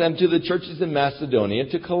Corinth and to the churches in Macedonia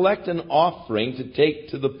to collect an offering to take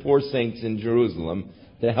to the poor saints in Jerusalem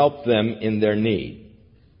to help them in their need.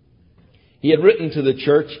 He had written to the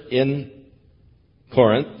church in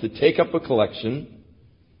Corinth to take up a collection.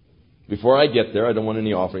 Before I get there, I don't want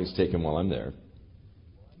any offerings taken while I'm there.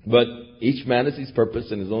 But each man has his purpose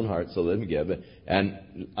in his own heart, so let him give it.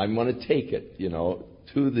 And I want to take it,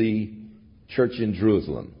 to the church in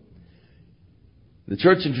Jerusalem. The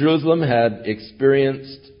church in Jerusalem had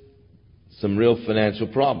experienced some real financial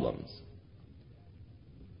problems.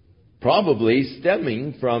 Probably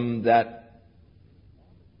stemming from that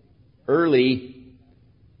early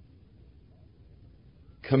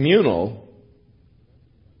communal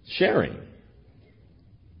sharing.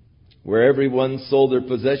 where everyone sold their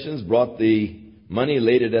possessions, brought the money,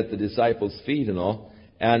 laid it at the disciples' feet and all.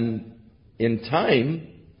 And in time,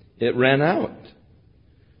 it ran out.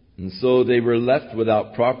 And so they were left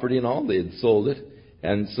without property and all. They had sold it.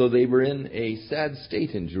 And so they were in a sad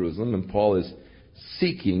state in Jerusalem. And Paul is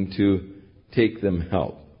seeking to take them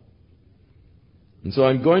help. And so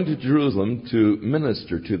I'm going to Jerusalem to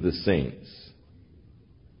minister to the saints.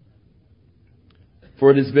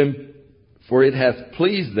 For it hath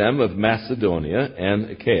pleased them of Macedonia and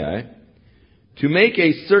Achaia to make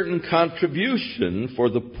a certain contribution for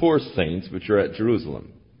the poor saints which are at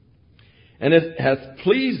Jerusalem. And it hath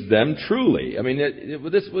pleased them truly. I mean,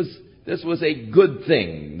 this was a good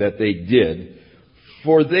thing that they did,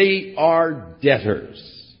 for they are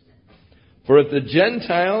debtors. For if the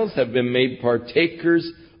Gentiles have been made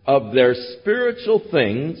partakers of their spiritual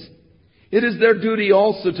things, it is their duty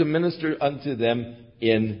also to minister unto them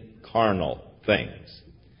in carnal things.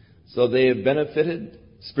 So they have benefited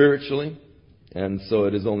spiritually, and so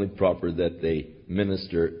it is only proper that they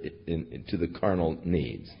minister to the carnal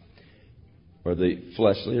needs, or the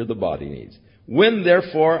fleshly or the body needs. When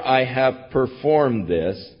therefore I have performed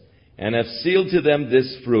this, and have sealed to them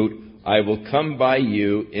this fruit, I will come by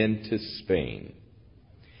you into Spain.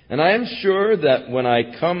 And I am sure that when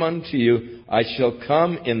I come unto you, I shall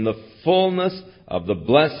come in the fullness of the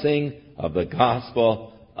blessing of the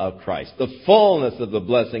gospel of Christ. The fullness of the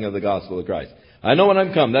blessing of the gospel of Christ. I know when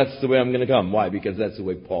I'm come, that's the way I'm going to come. Why? Because that's the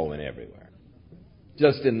way Paul went everywhere.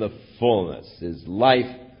 Just in the fullness. His life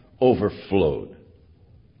overflowed.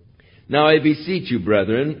 Now I beseech you,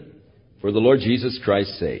 brethren, for the Lord Jesus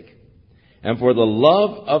Christ's sake, and for the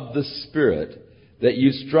love of the Spirit, that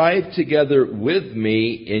you strive together with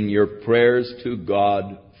me in your prayers to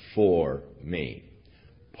God for me.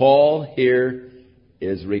 Paul here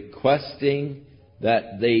is requesting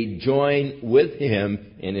that they join with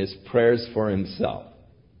him in his prayers for himself.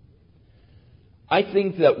 I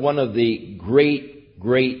think that one of the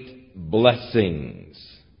great blessings,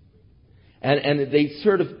 and they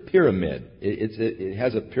sort of pyramid, it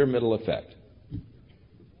has a pyramidal effect,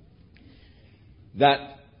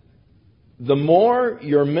 that the more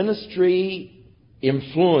your ministry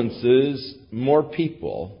influences more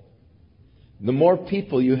people, the more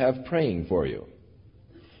people you have praying for you.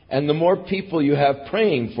 And the more people you have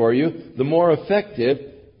praying for you, the more effective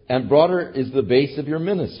and broader is the base of your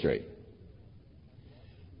ministry.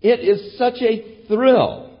 It is such a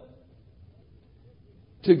thrill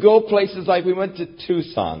to go places like we went to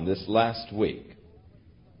Tucson this last week.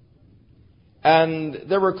 And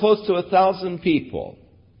there were close to 1,000 people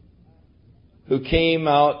who came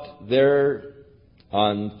out there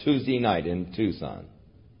on Tuesday night in Tucson.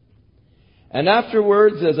 And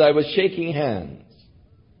afterwards, as I was shaking hands,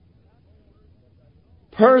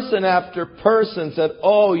 person after person said,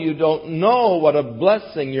 "Oh, you don't know what a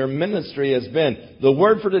blessing your ministry has been. The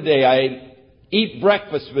word for today, I eat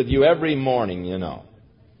breakfast with you every morning, you know.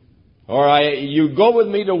 Or you go with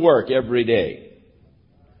me to work every day.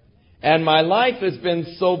 And my life has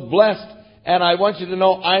been so blessed, and I want you to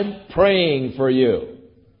know I'm praying for you."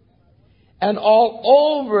 And all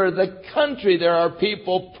over the country there are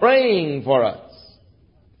people praying for us.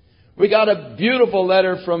 We got a beautiful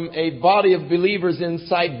letter from a body of believers in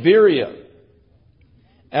Siberia.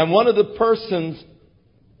 And one of the persons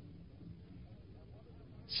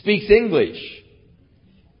speaks English.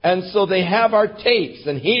 And so they have our tapes,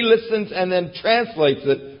 and he listens and then translates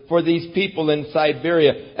it for these people in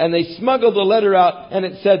Siberia. And they smuggled the letter out, and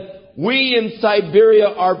it said, "We in Siberia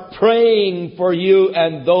are praying for you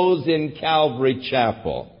and those in Calvary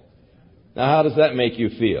Chapel." Now, how does that make you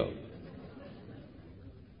feel?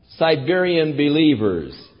 Siberian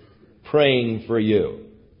believers praying for you.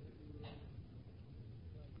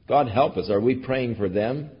 God help us. Are we praying for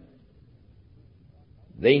them?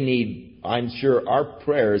 They need, I'm sure, our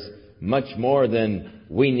prayers much more than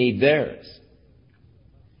we need theirs.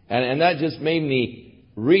 And that just made me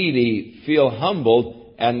really feel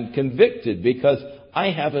humbled and convicted, because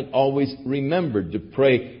I haven't always remembered to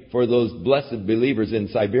pray for those blessed believers in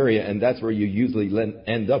Siberia, and that's where you usually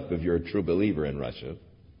end up if you're a true believer in Russia.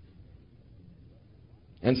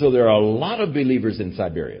 And so there are a lot of believers in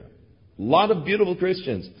Siberia, a lot of beautiful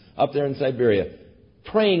Christians up there in Siberia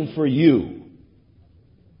praying for you.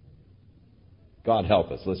 God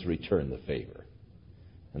help us. Let's return the favor.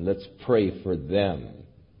 And let's pray for them.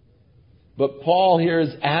 But Paul here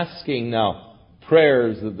is asking now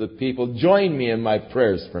prayers of the people. Join me in my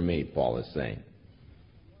prayers for me, Paul is saying.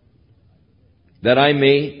 That I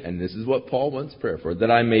may, and this is what Paul wants prayer for,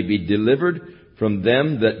 that I may be delivered from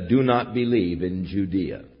them that do not believe in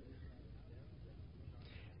Judea.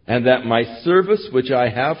 and that my service which I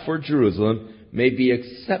have for Jerusalem may be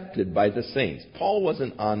accepted by the saints. Paul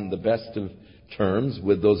wasn't on the best of terms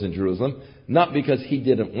with those in Jerusalem, not because he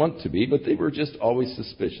didn't want to be, but they were just always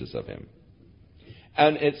suspicious of him.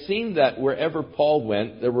 And it seemed that wherever Paul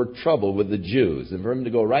went, there were trouble with the Jews. And for him to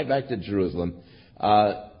go right back to Jerusalem,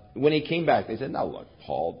 when he came back, they said, now look,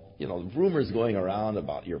 Paul, rumors going around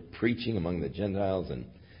about your preaching among the Gentiles and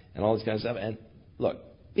all this kind of stuff. And look,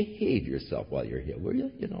 behave yourself while you're here, will you?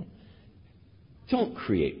 Don't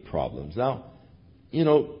create problems. Now,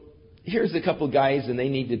 here's a couple guys and they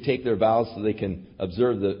need to take their vows so they can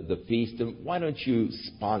observe the feast. And why don't you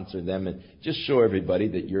sponsor them and just show everybody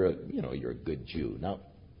that you're a good Jew. Now,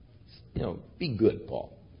 be good,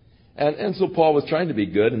 Paul. And so Paul was trying to be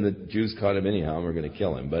good, and the Jews caught him anyhow, and were going to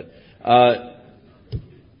kill him. But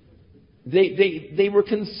they were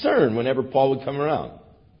concerned whenever Paul would come around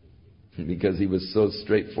because he was so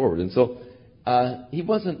straightforward. And so he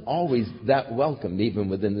wasn't always that welcomed even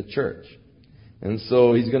within the church. And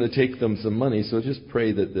so he's going to take them some money, so just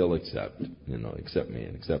pray that they'll accept me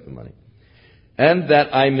and accept the money. And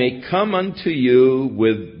that I may come unto you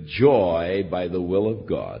with joy by the will of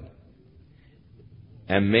God,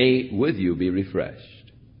 and may with you be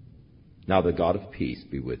refreshed. Now the God of peace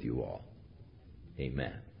be with you all.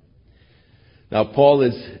 Amen. Now Paul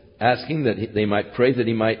is asking that they might pray that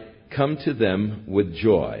he might come to them with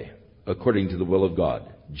joy, according to the will of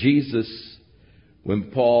God. Jesus, when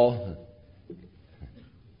Paul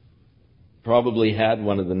probably had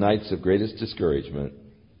one of the nights of greatest discouragement,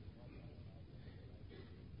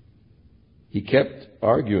 he kept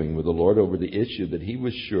arguing with the Lord over the issue that he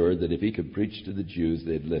was sure that if he could preach to the Jews,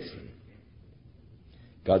 they'd listen.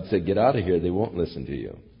 God said, get out of here, they won't listen to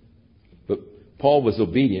you. But Paul was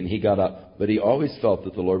obedient, he got up, but he always felt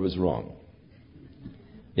that the Lord was wrong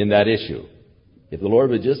in that issue. If the Lord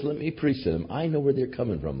would just let me preach to them, I know where they're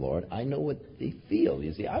coming from, Lord. I know what they feel.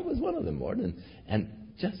 You see, I was one of them, Lord, and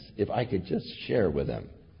just if I could just share with them.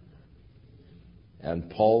 And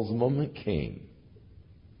Paul's moment came.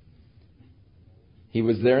 He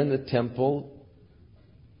was there in the temple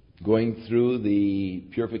going through the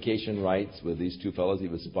purification rites with these two fellows he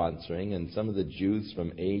was sponsoring, and some of the Jews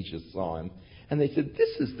from Asia saw him. And they said, this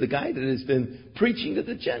is the guy that has been preaching to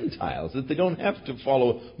the Gentiles, that they don't have to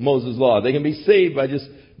follow Moses' law. They can be saved by just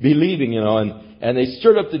believing, And they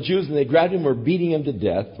stirred up the Jews, and they grabbed him and were beating him to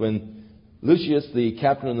death. When Lucius, the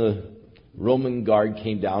captain of the Roman guard,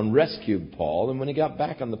 came down, rescued Paul. And when he got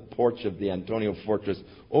back on the porch of the Antonia fortress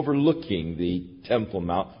overlooking the Temple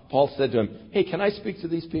Mount, Paul said to him, hey, can I speak to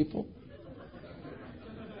these people?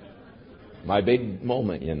 My big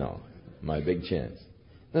moment, my big chance.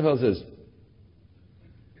 The fellow says,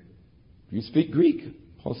 you speak Greek?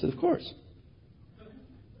 Paul said, of course.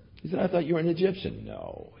 He said, I thought you were an Egyptian.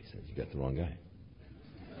 No. He said, you got the wrong guy.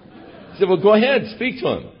 He said, well, go ahead, speak to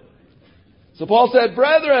him. So Paul said,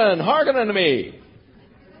 brethren, hearken unto me.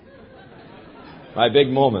 My big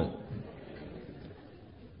moment.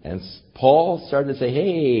 And Paul started to say,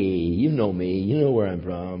 hey, you know me. You know where I'm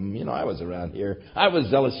from. I was around here. I was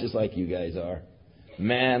zealous just like you guys are.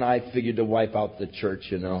 Man, I figured to wipe out the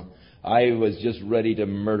church, I was just ready to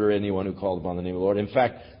murder anyone who called upon the name of the Lord. In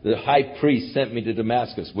fact, the high priest sent me to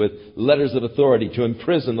Damascus with letters of authority to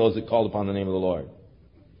imprison those that called upon the name of the Lord.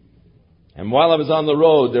 And while I was on the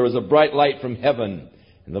road, there was a bright light from heaven.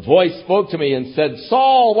 And the voice spoke to me and said,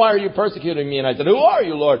 Saul, why are you persecuting me? And I said, who are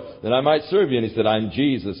you, Lord, that I might serve you? And he said, I'm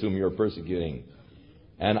Jesus whom you're persecuting.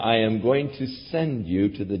 And I am going to send you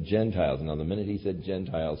to the Gentiles. Now, the minute he said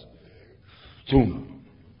Gentiles, boom,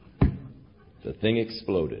 the thing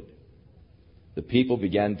exploded. The people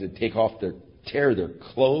began to tear their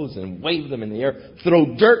clothes and wave them in the air,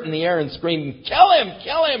 throw dirt in the air and scream, kill him,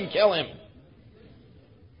 kill him, kill him.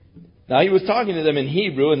 Now, he was talking to them in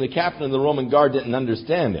Hebrew, and the captain of the Roman guard didn't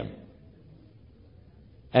understand him.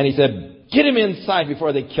 And he said, get him inside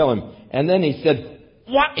before they kill him. And then he said,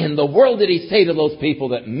 what in the world did he say to those people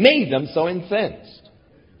that made them so incensed?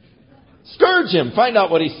 Scourge him. Find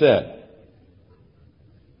out what he said.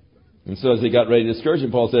 And so as they got ready to scourge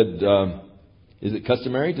him, Paul said, is it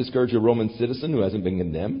customary to scourge a Roman citizen who hasn't been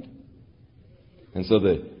condemned? And so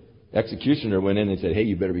the executioner went in and said, hey,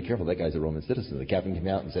 you better be careful. That guy's a Roman citizen. The captain came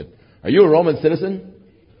out and said, are you a Roman citizen?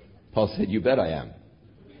 Paul said, you bet I am.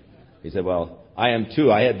 He said, well, I am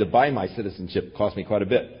too. I had to buy my citizenship. It cost me quite a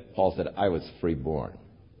bit. Paul said, I was freeborn.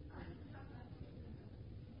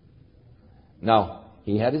 Now,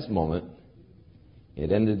 he had his moment.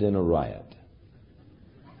 It ended in a riot.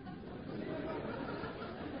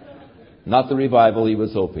 Not the revival he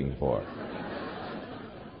was hoping for.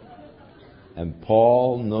 And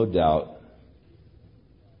Paul, no doubt,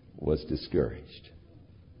 was discouraged.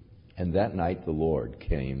 And that night the Lord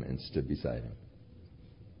came and stood beside him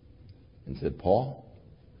and said, Paul,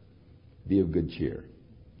 be of good cheer.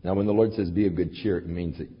 Now, when the Lord says be of good cheer, it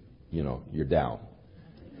means that, you're down.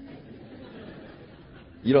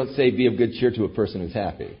 You don't say be of good cheer to a person who's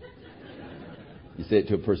happy. You say it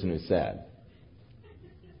to a person who's sad.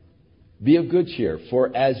 Be of good cheer,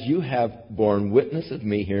 for as you have borne witness of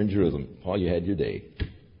me here in Jerusalem, Paul, you had your day.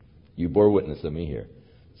 You bore witness of me here.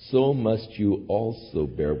 So must you also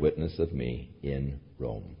bear witness of me in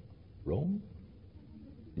Rome. Rome?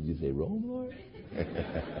 Did you say Rome, Lord?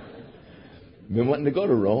 Been wanting to go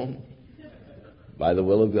to Rome by the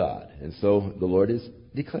will of God. And so the Lord is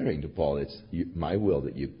declaring to Paul, it's my will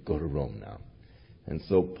that you go to Rome now. And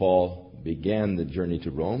so Paul began the journey to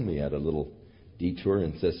Rome. He had a little detour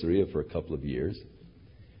in Caesarea for a couple of years.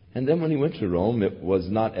 And then when he went to Rome, it was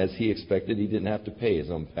not as he expected. He didn't have to pay his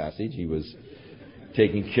own passage. He was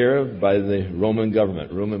taken care of by the Roman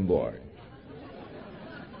government, room and board.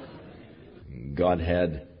 God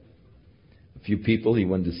had a few people he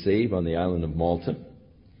wanted to save on the island of Malta.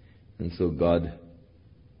 And so God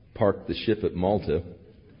parked the ship at Malta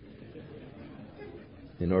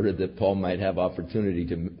in order that Paul might have opportunity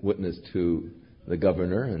to witness to the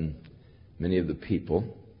governor and many of the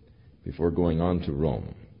people before going on to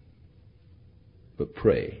Rome. But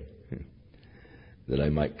pray that I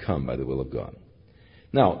might come by the will of God.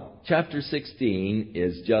 Now, chapter 16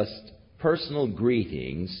 is just personal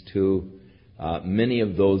greetings to many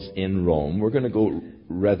of those in Rome. We're going to go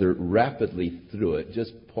rather rapidly through it,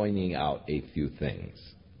 just pointing out a few things.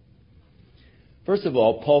 First of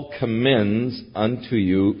all, Paul commends unto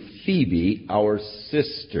you Phoebe, our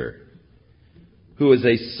sister, who is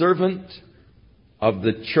a servant of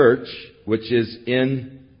the church which is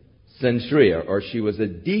in Cenchrea, or she was a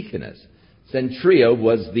deaconess. Cenchrea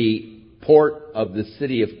was the port of the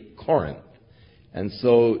city of Corinth. And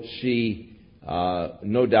so she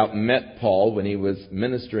no doubt met Paul when he was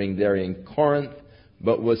ministering there in Corinth,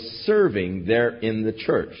 but was serving there in the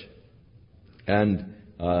church. And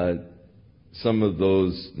some of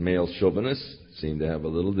those male chauvinists seem to have a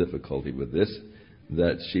little difficulty with this,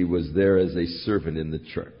 that she was there as a servant in the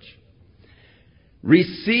church.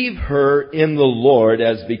 Receive her in the Lord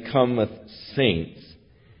as becometh saints,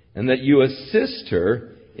 and that you assist her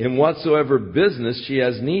in whatsoever business she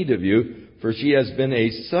has need of you, for she has been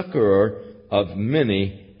a succorer of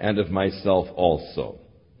many and of myself also.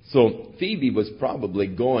 So Phoebe was probably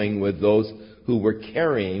going with those who were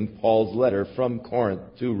carrying Paul's letter from Corinth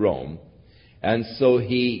to Rome. And so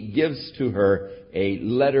he gives to her a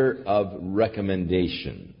letter of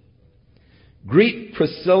recommendation. Greet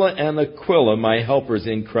Priscilla and Aquila, my helpers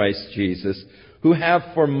in Christ Jesus, who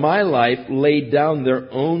have for my life laid down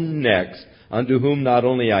their own necks, unto whom not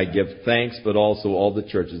only I give thanks, but also all the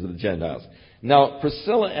churches of the Gentiles. Now,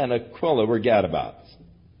 Priscilla and Aquila were gadabouts.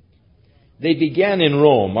 They began in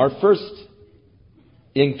Rome. Our first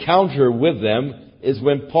encounter with them is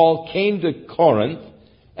when Paul came to Corinth,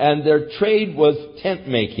 and their trade was tent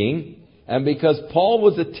making. And because Paul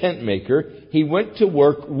was a tent maker, he went to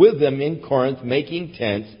work with them in Corinth making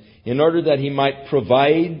tents in order that he might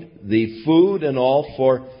provide the food and all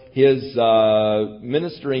for his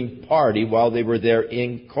ministering party while they were there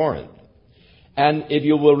in Corinth. And if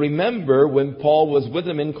you will remember, when Paul was with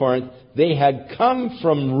them in Corinth, they had come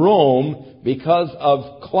from Rome because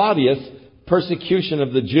of Claudius' persecution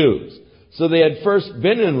of the Jews. So they had first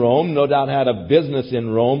been in Rome, no doubt had a business in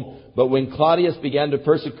Rome, but when Claudius began to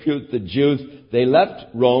persecute the Jews, they left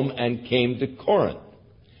Rome and came to Corinth.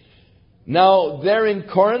 Now, there in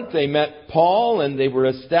Corinth, they met Paul, and they were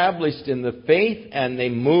established in the faith, and they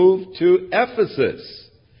moved to Ephesus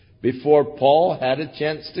before Paul had a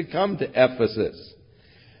chance to come to Ephesus.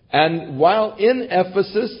 And while in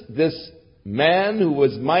Ephesus, this man who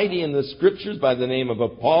was mighty in the Scriptures by the name of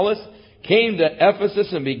Apollos came to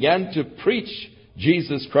Ephesus and began to preach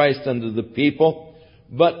Jesus Christ unto the people.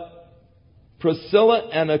 But Priscilla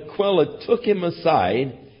and Aquila took him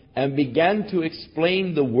aside and began to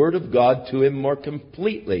explain the Word of God to him more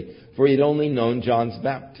completely, for he had only known John's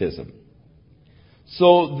baptism.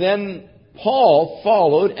 So then Paul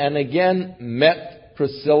followed and again met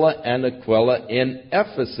Priscilla and Aquila in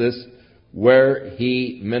Ephesus, where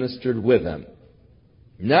he ministered with them.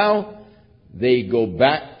 Now they go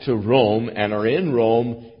back to Rome and are in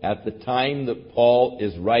Rome at the time that Paul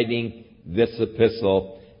is writing this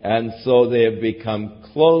epistle. And so they have become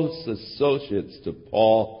close associates to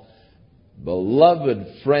Paul,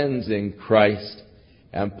 beloved friends in Christ.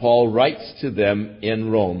 And Paul writes to them in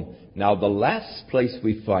Rome. Now, the last place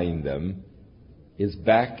we find them is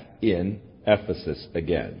back in Ephesus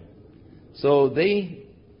again. So they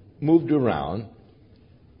moved around.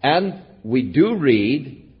 And we do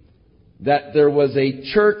read that there was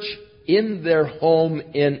a church in their home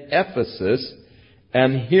in Ephesus,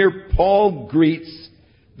 and here Paul greets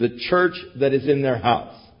the church that is in their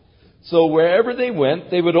house. So wherever they went,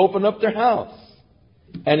 they would open up their house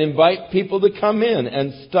and invite people to come in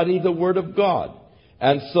and study the Word of God.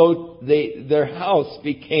 And so their house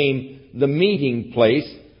became the meeting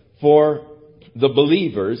place for the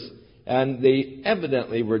believers, and they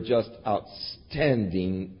evidently were just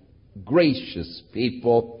outstanding, gracious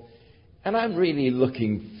people. And I'm really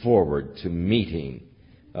looking forward to meeting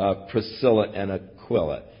Priscilla and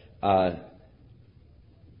Aquila.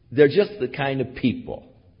 They're just the kind of people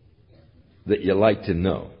that you like to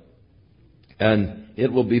know. And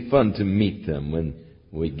it will be fun to meet them when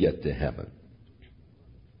we get to heaven.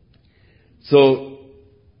 So,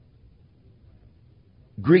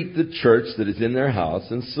 greet the church that is in their house,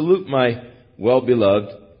 and salute my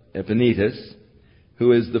well-beloved Epaphras,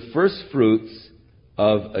 who is the first fruits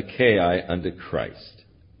of Achaia unto Christ.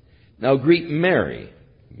 Now greet Mary,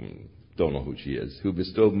 don't know who she is, who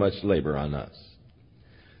bestowed much labor on us.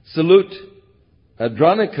 Salute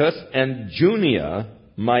Andronicus and Junia,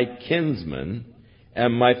 my kinsmen,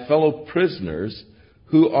 and my fellow prisoners,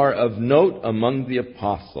 who are of note among the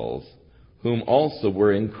apostles, whom also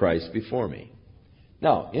were in Christ before me.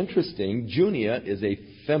 Now, interesting, Junia is a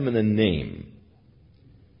feminine name.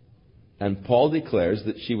 And Paul declares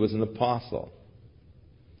that she was an apostle.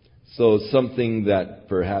 So something that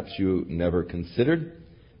perhaps you never considered,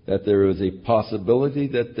 that there was a possibility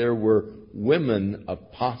that there were women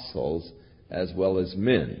apostles as well as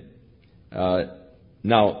men.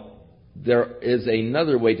 Now, there is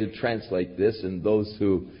another way to translate this, and those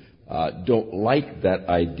who don't like that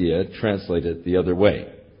idea translate it the other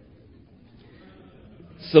way.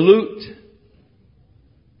 Salute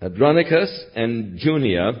Andronicus and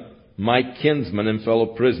Junia, my kinsmen and fellow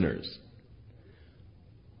prisoners,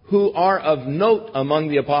 who are of note among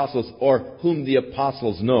the apostles, or whom the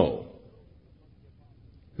apostles know,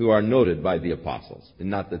 who are noted by the apostles. And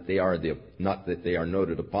not that they are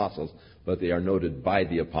noted apostles, but they are noted by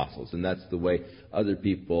the apostles. And that's the way other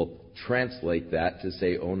people translate that, to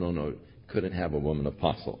say, oh, no, couldn't have a woman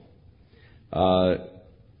apostle.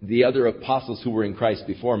 The other apostles who were in Christ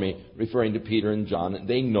before me, referring to Peter and John,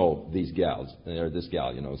 they know these gals, or this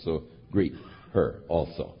gal, so greet her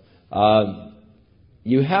also.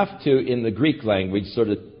 You have to, in the Greek language, sort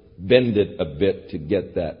of bend it a bit to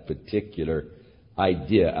get that particular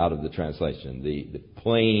idea out of the translation. The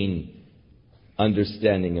plain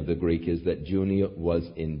understanding of the Greek is that Junia was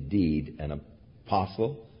indeed an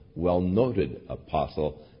apostle, well-noted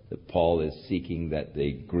apostle, that Paul is seeking that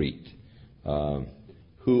they greet,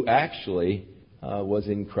 who actually was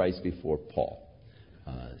in Christ before Paul.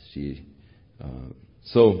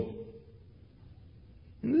 So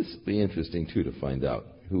this will be interesting, too, to find out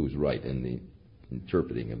who's right in the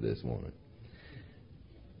interpreting of this moment.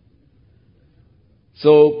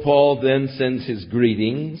 So Paul then sends his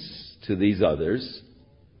greetings to these others.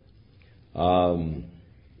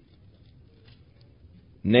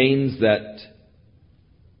 Names that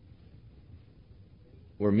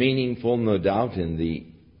were meaningful, no doubt, in the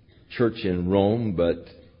church in Rome, but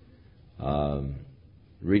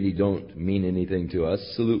really don't mean anything to us.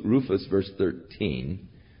 Salute Rufus, verse 13,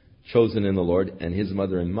 chosen in the Lord, and his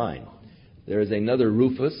mother and mine. There is another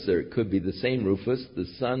Rufus, or it could be the same Rufus, the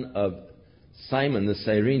son of Simon the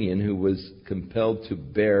Cyrenian, who was compelled to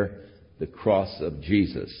bear the cross of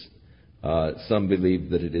Jesus. Some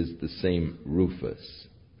believe that it is the same Rufus.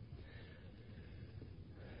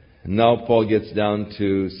 Now Paul gets down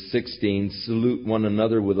to 16, salute one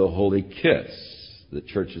another with a holy kiss. The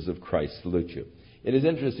churches of Christ salute you. It is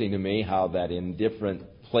interesting to me how that in different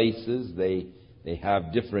places they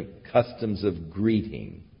have different customs of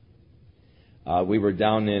greeting. We were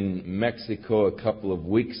down in Mexico a couple of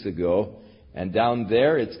weeks ago, and down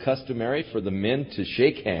there it's customary for the men to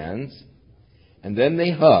shake hands, and then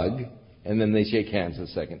they hug, and then they shake hands a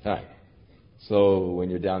second time. So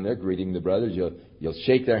when you're down there greeting the brothers, you'll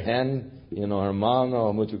shake their hand,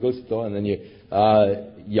 hermano, mucho gusto, and then you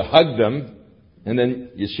hug them, and then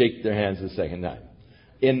you shake their hands a second time.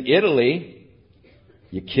 In Italy,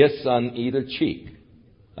 you kiss on either cheek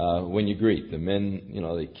when you greet. The men,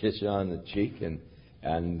 they kiss you on the cheek,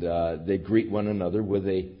 and they greet one another with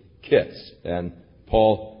a kiss. And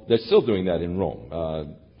they're still doing that in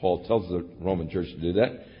Rome. Paul tells the Roman church to do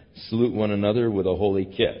that. Salute one another with a holy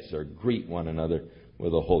kiss, or greet one another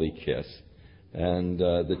with a holy kiss. And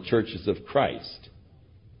the churches of Christ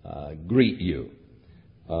greet you.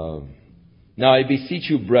 Now I beseech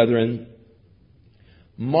you, brethren,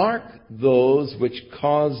 mark those which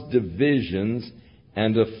cause divisions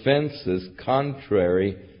and offenses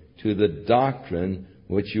contrary to the doctrine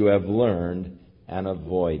which you have learned, and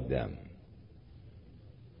avoid them.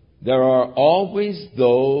 There are always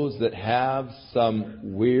those that have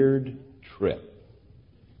some weird trip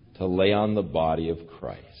to lay on the body of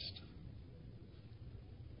Christ.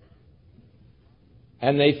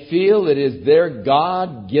 And they feel it is their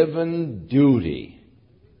God-given duty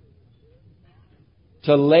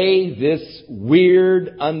to lay this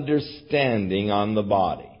weird understanding on the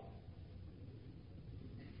body.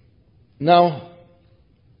 Now,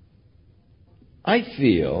 I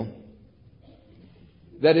feel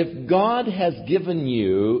that if God has given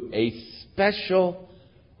you a special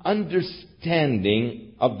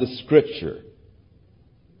understanding of the Scripture,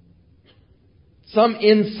 some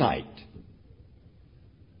insight,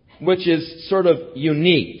 which is sort of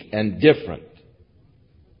unique and different,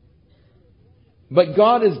 but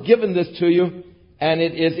God has given this to you, and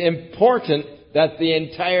it is important that the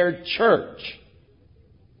entire church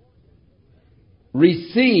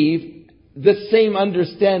receive the same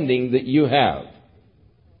understanding that you have.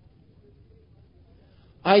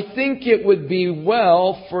 I think it would be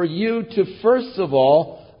well for you to, first of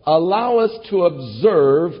all, allow us to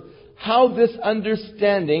observe how this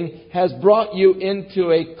understanding has brought you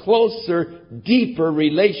into a closer, deeper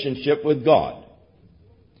relationship with God.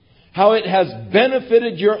 How it has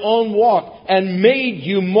benefited your own walk and made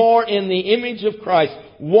you more in the image of Christ,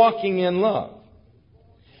 walking in love.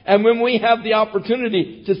 And when we have the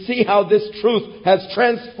opportunity to see how this truth has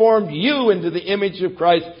transformed you into the image of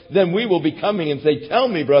Christ, then we will be coming and say, tell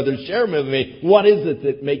me, brother, share with me, what is it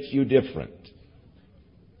that makes you different?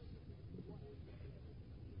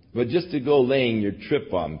 But just to go laying your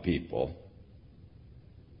trip on people,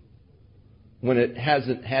 when it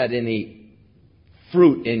hasn't had any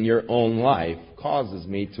fruit in your own life, causes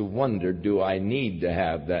me to wonder, do I need to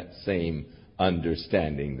have that same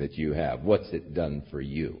understanding that you have? What's it done for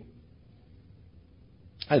you?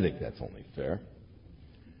 I think that's only fair.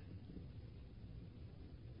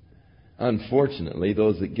 Unfortunately,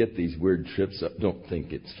 those that get these weird trips don't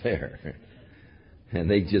think it's fair. And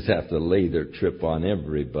they just have to lay their trip on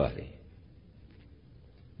everybody.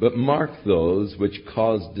 But mark those which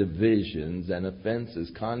cause divisions and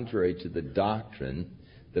offenses contrary to the doctrine,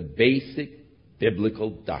 the basic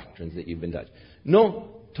biblical doctrines that you've been taught.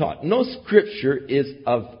 No scripture is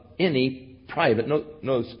of any private,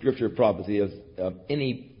 no scripture of prophecy is of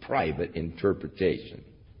any private interpretation.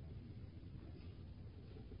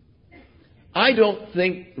 I don't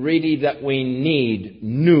think really that we need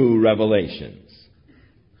new revelations.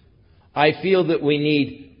 I feel that we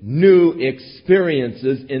need new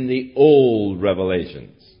experiences in the old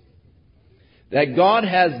revelations. That God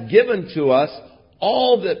has given to us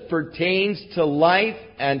all that pertains to life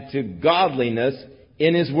and to godliness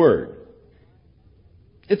in His Word.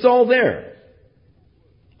 It's all there.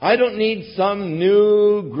 I don't need some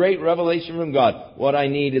new great revelation from God. What I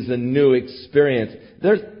need is a new experience.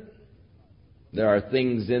 There are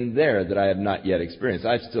things in there that I have not yet experienced.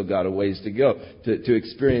 I've still got a ways to go to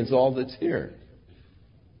experience all that's here.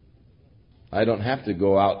 I don't have to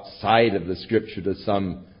go outside of the Scripture to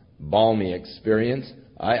some balmy experience.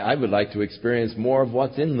 I would like to experience more of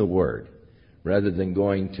what's in the Word, rather than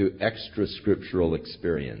going to extra scriptural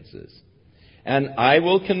experiences. And I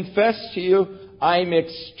will confess to you, I'm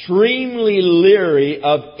extremely leery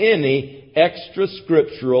of any extra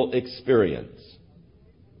scriptural experience.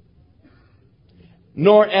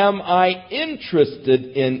 Nor am I interested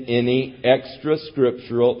in any extra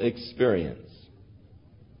scriptural experience.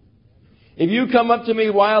 If you come up to me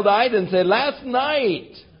wild-eyed and say, last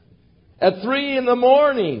night at 3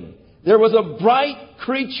 a.m, there was a bright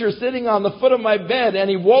creature sitting on the foot of my bed, and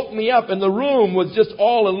he woke me up, and the room was just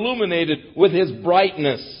all illuminated with his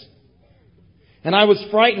brightness. And I was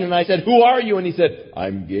frightened, and I said, who are you? And he said,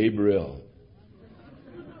 I'm Gabriel.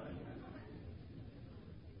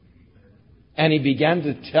 And he began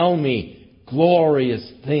to tell me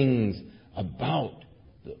glorious things about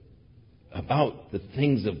the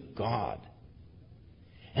things of God.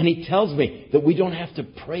 And he tells me that we don't have to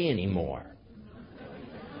pray anymore.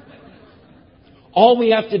 All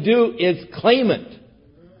we have to do is claim it.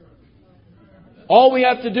 All we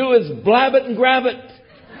have to do is blab it and grab it.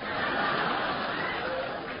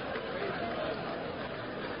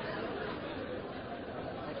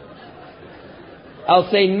 I'll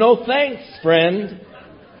say, no thanks, friend.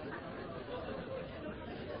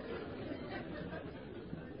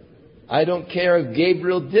 I don't care if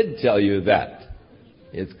Gabriel did tell you that.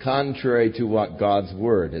 It's contrary to what God's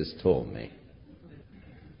Word has told me.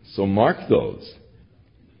 So mark those.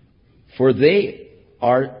 For they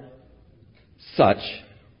are such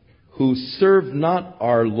who serve not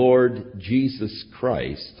our Lord Jesus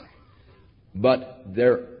Christ, but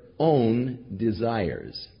their own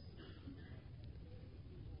desires.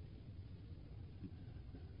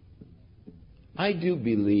 I do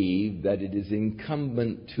believe that it is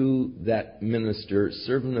incumbent to that minister,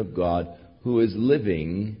 servant of God, who is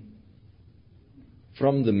living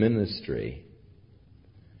from the ministry.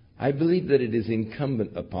 I believe that it is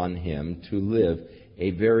incumbent upon him to live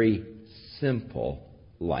a very simple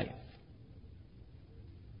life.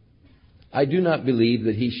 I do not believe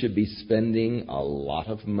that he should be spending a lot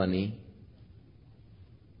of money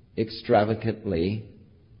extravagantly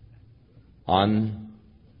on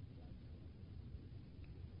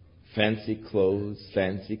fancy clothes,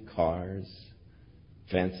 fancy cars,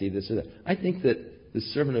 fancy this or that. I think that the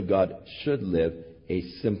servant of God should live a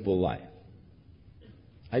simple life.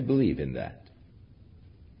 I believe in that.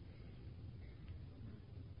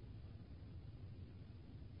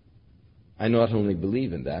 I not only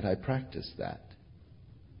believe in that, I practice that.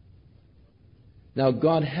 Now,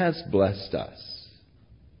 God has blessed us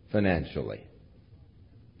financially.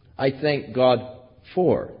 I thank God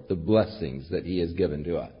for the blessings that He has given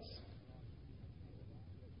to us.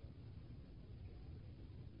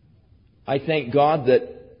 I thank God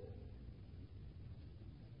that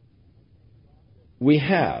we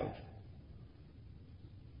have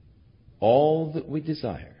all that we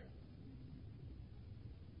desire.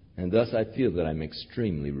 And thus I feel that I'm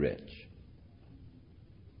extremely rich.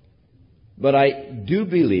 But I do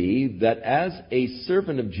believe that as a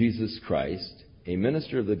servant of Jesus Christ, a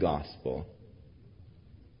minister of the gospel,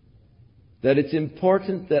 that it's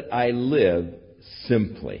important that I live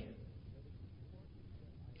simply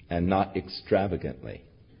and not extravagantly,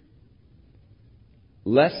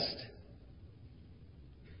 lest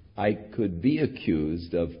I could be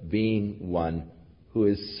accused of being one who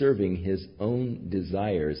is serving his own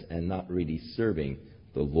desires and not really serving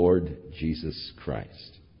the Lord Jesus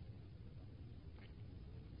Christ.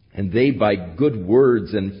 And they, by good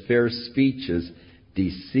words and fair speeches,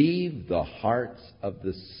 deceive the hearts of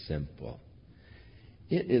the simple.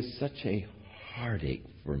 It is such a heartache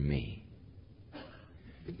for me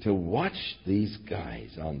to watch these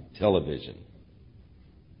guys on television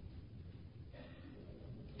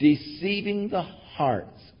deceiving the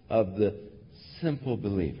hearts of the simple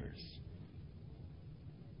believers.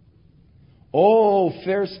 Oh,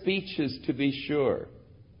 fair speeches to be sure.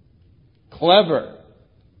 Clever.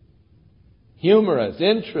 Humorous.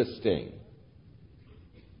 Interesting.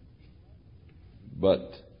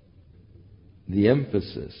 But the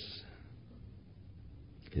emphasis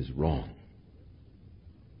is wrong.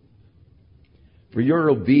 For your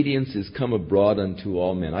obedience is come abroad unto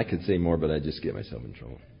all men. I could say more, but I just get myself in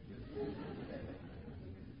trouble.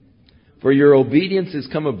 For your obedience is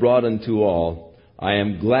come abroad unto all. I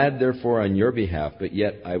am glad, therefore, on your behalf, but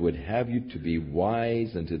yet I would have you to be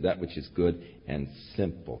wise unto that which is good and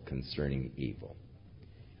simple concerning evil.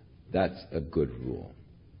 That's a good rule.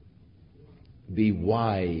 Be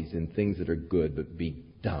wise in things that are good, but be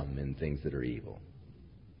dumb in things that are evil.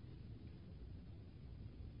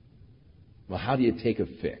 Well, how do you take a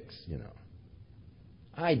fix,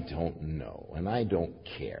 I don't know, and I don't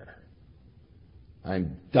care.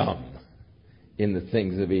 I'm dumb in the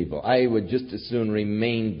things of evil. I would just as soon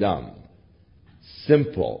remain dumb,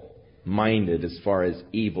 simple-minded as far as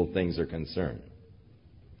evil things are concerned.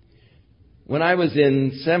 When I was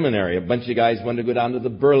in seminary, a bunch of guys wanted to go down to the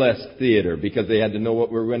burlesque theater because they had to know what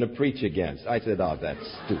we were going to preach against. I said, oh,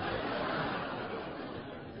 that's stupid.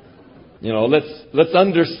 Let's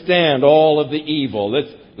understand all of the evil.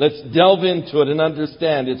 Let's delve into it and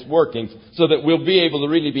understand its workings so that we'll be able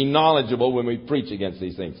to really be knowledgeable when we preach against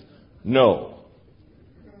these things. No.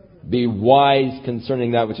 Be wise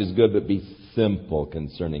concerning that which is good, but be simple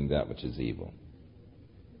concerning that which is evil.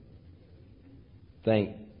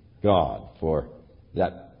 Thank God for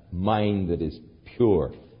that mind that is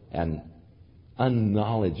pure and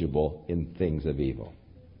unknowledgeable in things of evil.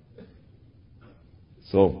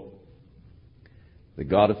 So, the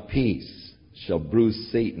God of peace shall bruise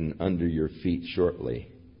Satan under your feet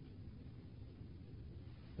shortly.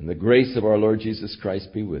 And the grace of our Lord Jesus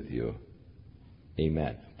Christ be with you.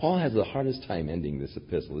 Amen. Paul has the hardest time ending this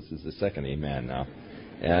epistle. This is the second amen now.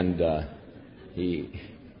 And he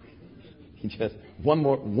just one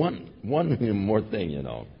more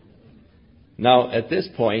thing, Now, at this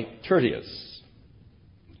point, Tertius,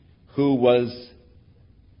 who was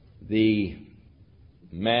the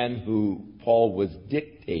man who Paul was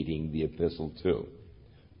dictating the epistle to,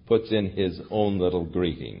 puts in his own little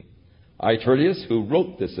greeting. I, Tertius, who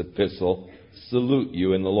wrote this epistle, salute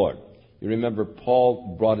you in the Lord. you remember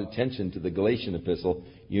Paul brought attention to the Galatian epistle.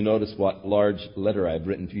 You notice what large letter I've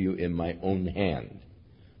written to you in my own hand.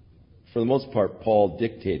 For the most part, Paul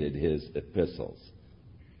dictated his epistles.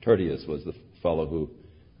 Tertius was the fellow who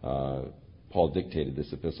Paul dictated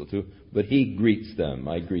this epistle to, but he greets them.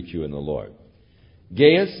 I greet you in the Lord.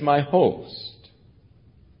 Gaius, my host.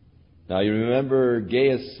 Now you remember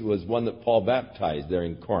Gaius was one that Paul baptized there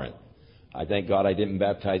in Corinth. I thank God I didn't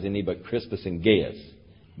baptize any but Crispus and Gaius.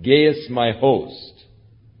 Gaius, my host,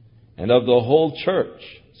 and of the whole church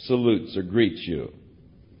salutes or greets you.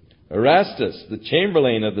 Erastus, the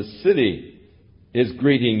chamberlain of the city, is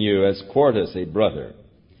greeting you, as Quartus, a brother.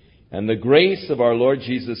 And the grace of our Lord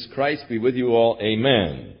Jesus Christ be with you all.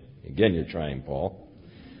 Amen. Again, you're trying, Paul.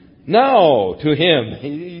 Now to him,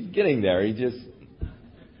 he's getting there.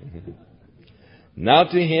 Now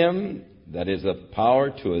to him that is of power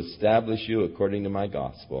to establish you according to my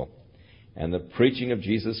gospel, and the preaching of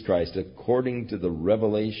Jesus Christ according to the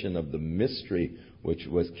revelation of the mystery which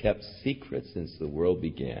was kept secret since the world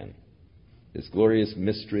began. This glorious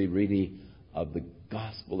mystery really of the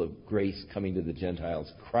gospel of grace coming to the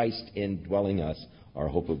Gentiles, Christ indwelling us, our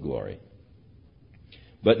hope of glory.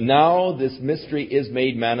 But now this mystery is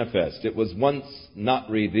made manifest. It was once not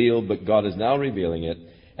revealed, but God is now revealing it,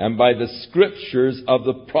 and by the scriptures of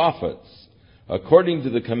the prophets, according to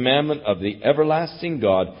the commandment of the everlasting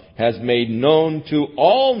God, has made known to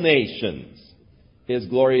all nations His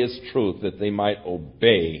glorious truth, that they might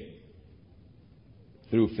obey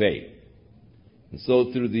through faith. And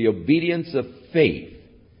so through the obedience of faith,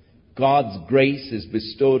 God's grace is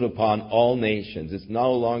bestowed upon all nations. It's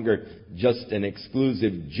no longer just an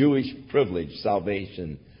exclusive Jewish privilege,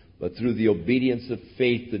 salvation, but through the obedience of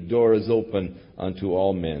faith, the door is open unto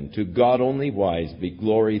all men. To God only wise be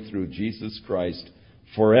glory through Jesus Christ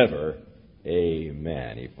forever.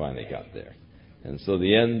 Amen. He finally got there. And so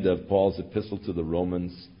the end of Paul's epistle to the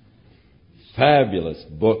Romans, fabulous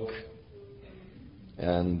book.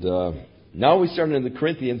 And now we start in the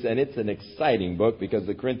Corinthians, and it's an exciting book because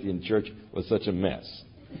the Corinthian church was such a mess.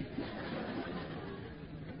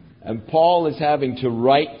 And Paul is having to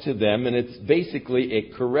write to them, and it's basically a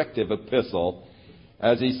corrective epistle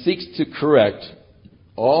as he seeks to correct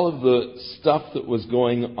all of the stuff that was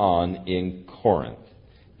going on in Corinth.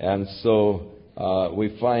 And so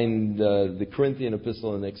we find the Corinthian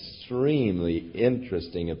epistle an extremely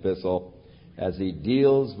interesting epistle as he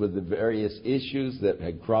deals with the various issues that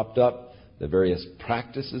had cropped up, the various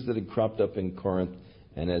practices that had cropped up in Corinth,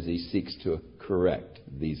 and as he seeks to correct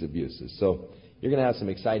these abuses. So you're going to have some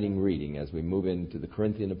exciting reading as we move into the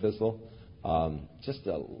Corinthian epistle. Just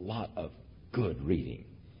a lot of good reading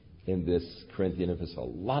in this Corinthian epistle.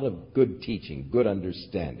 A lot of good teaching, good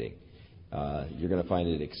understanding. You're going to find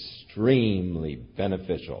it extremely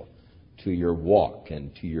beneficial to your walk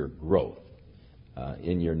and to your growth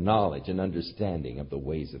in your knowledge and understanding of the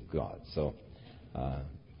ways of God. So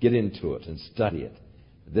get into it and study it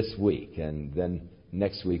this week, and then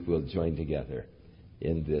next week we'll join together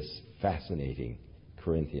in this fascinating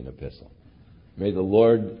Corinthian epistle. May the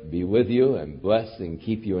Lord be with you and bless and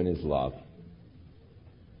keep you in His love,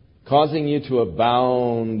 causing you to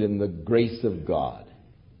abound in the grace of God,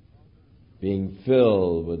 being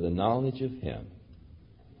filled with the knowledge of Him.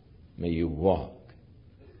 May you walk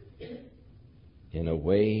in a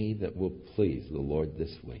way that will please the Lord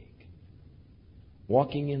this week,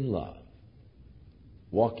 walking in love,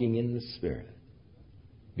 walking in the Spirit,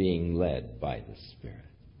 being led by the Spirit,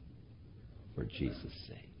 for Jesus'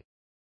 sake.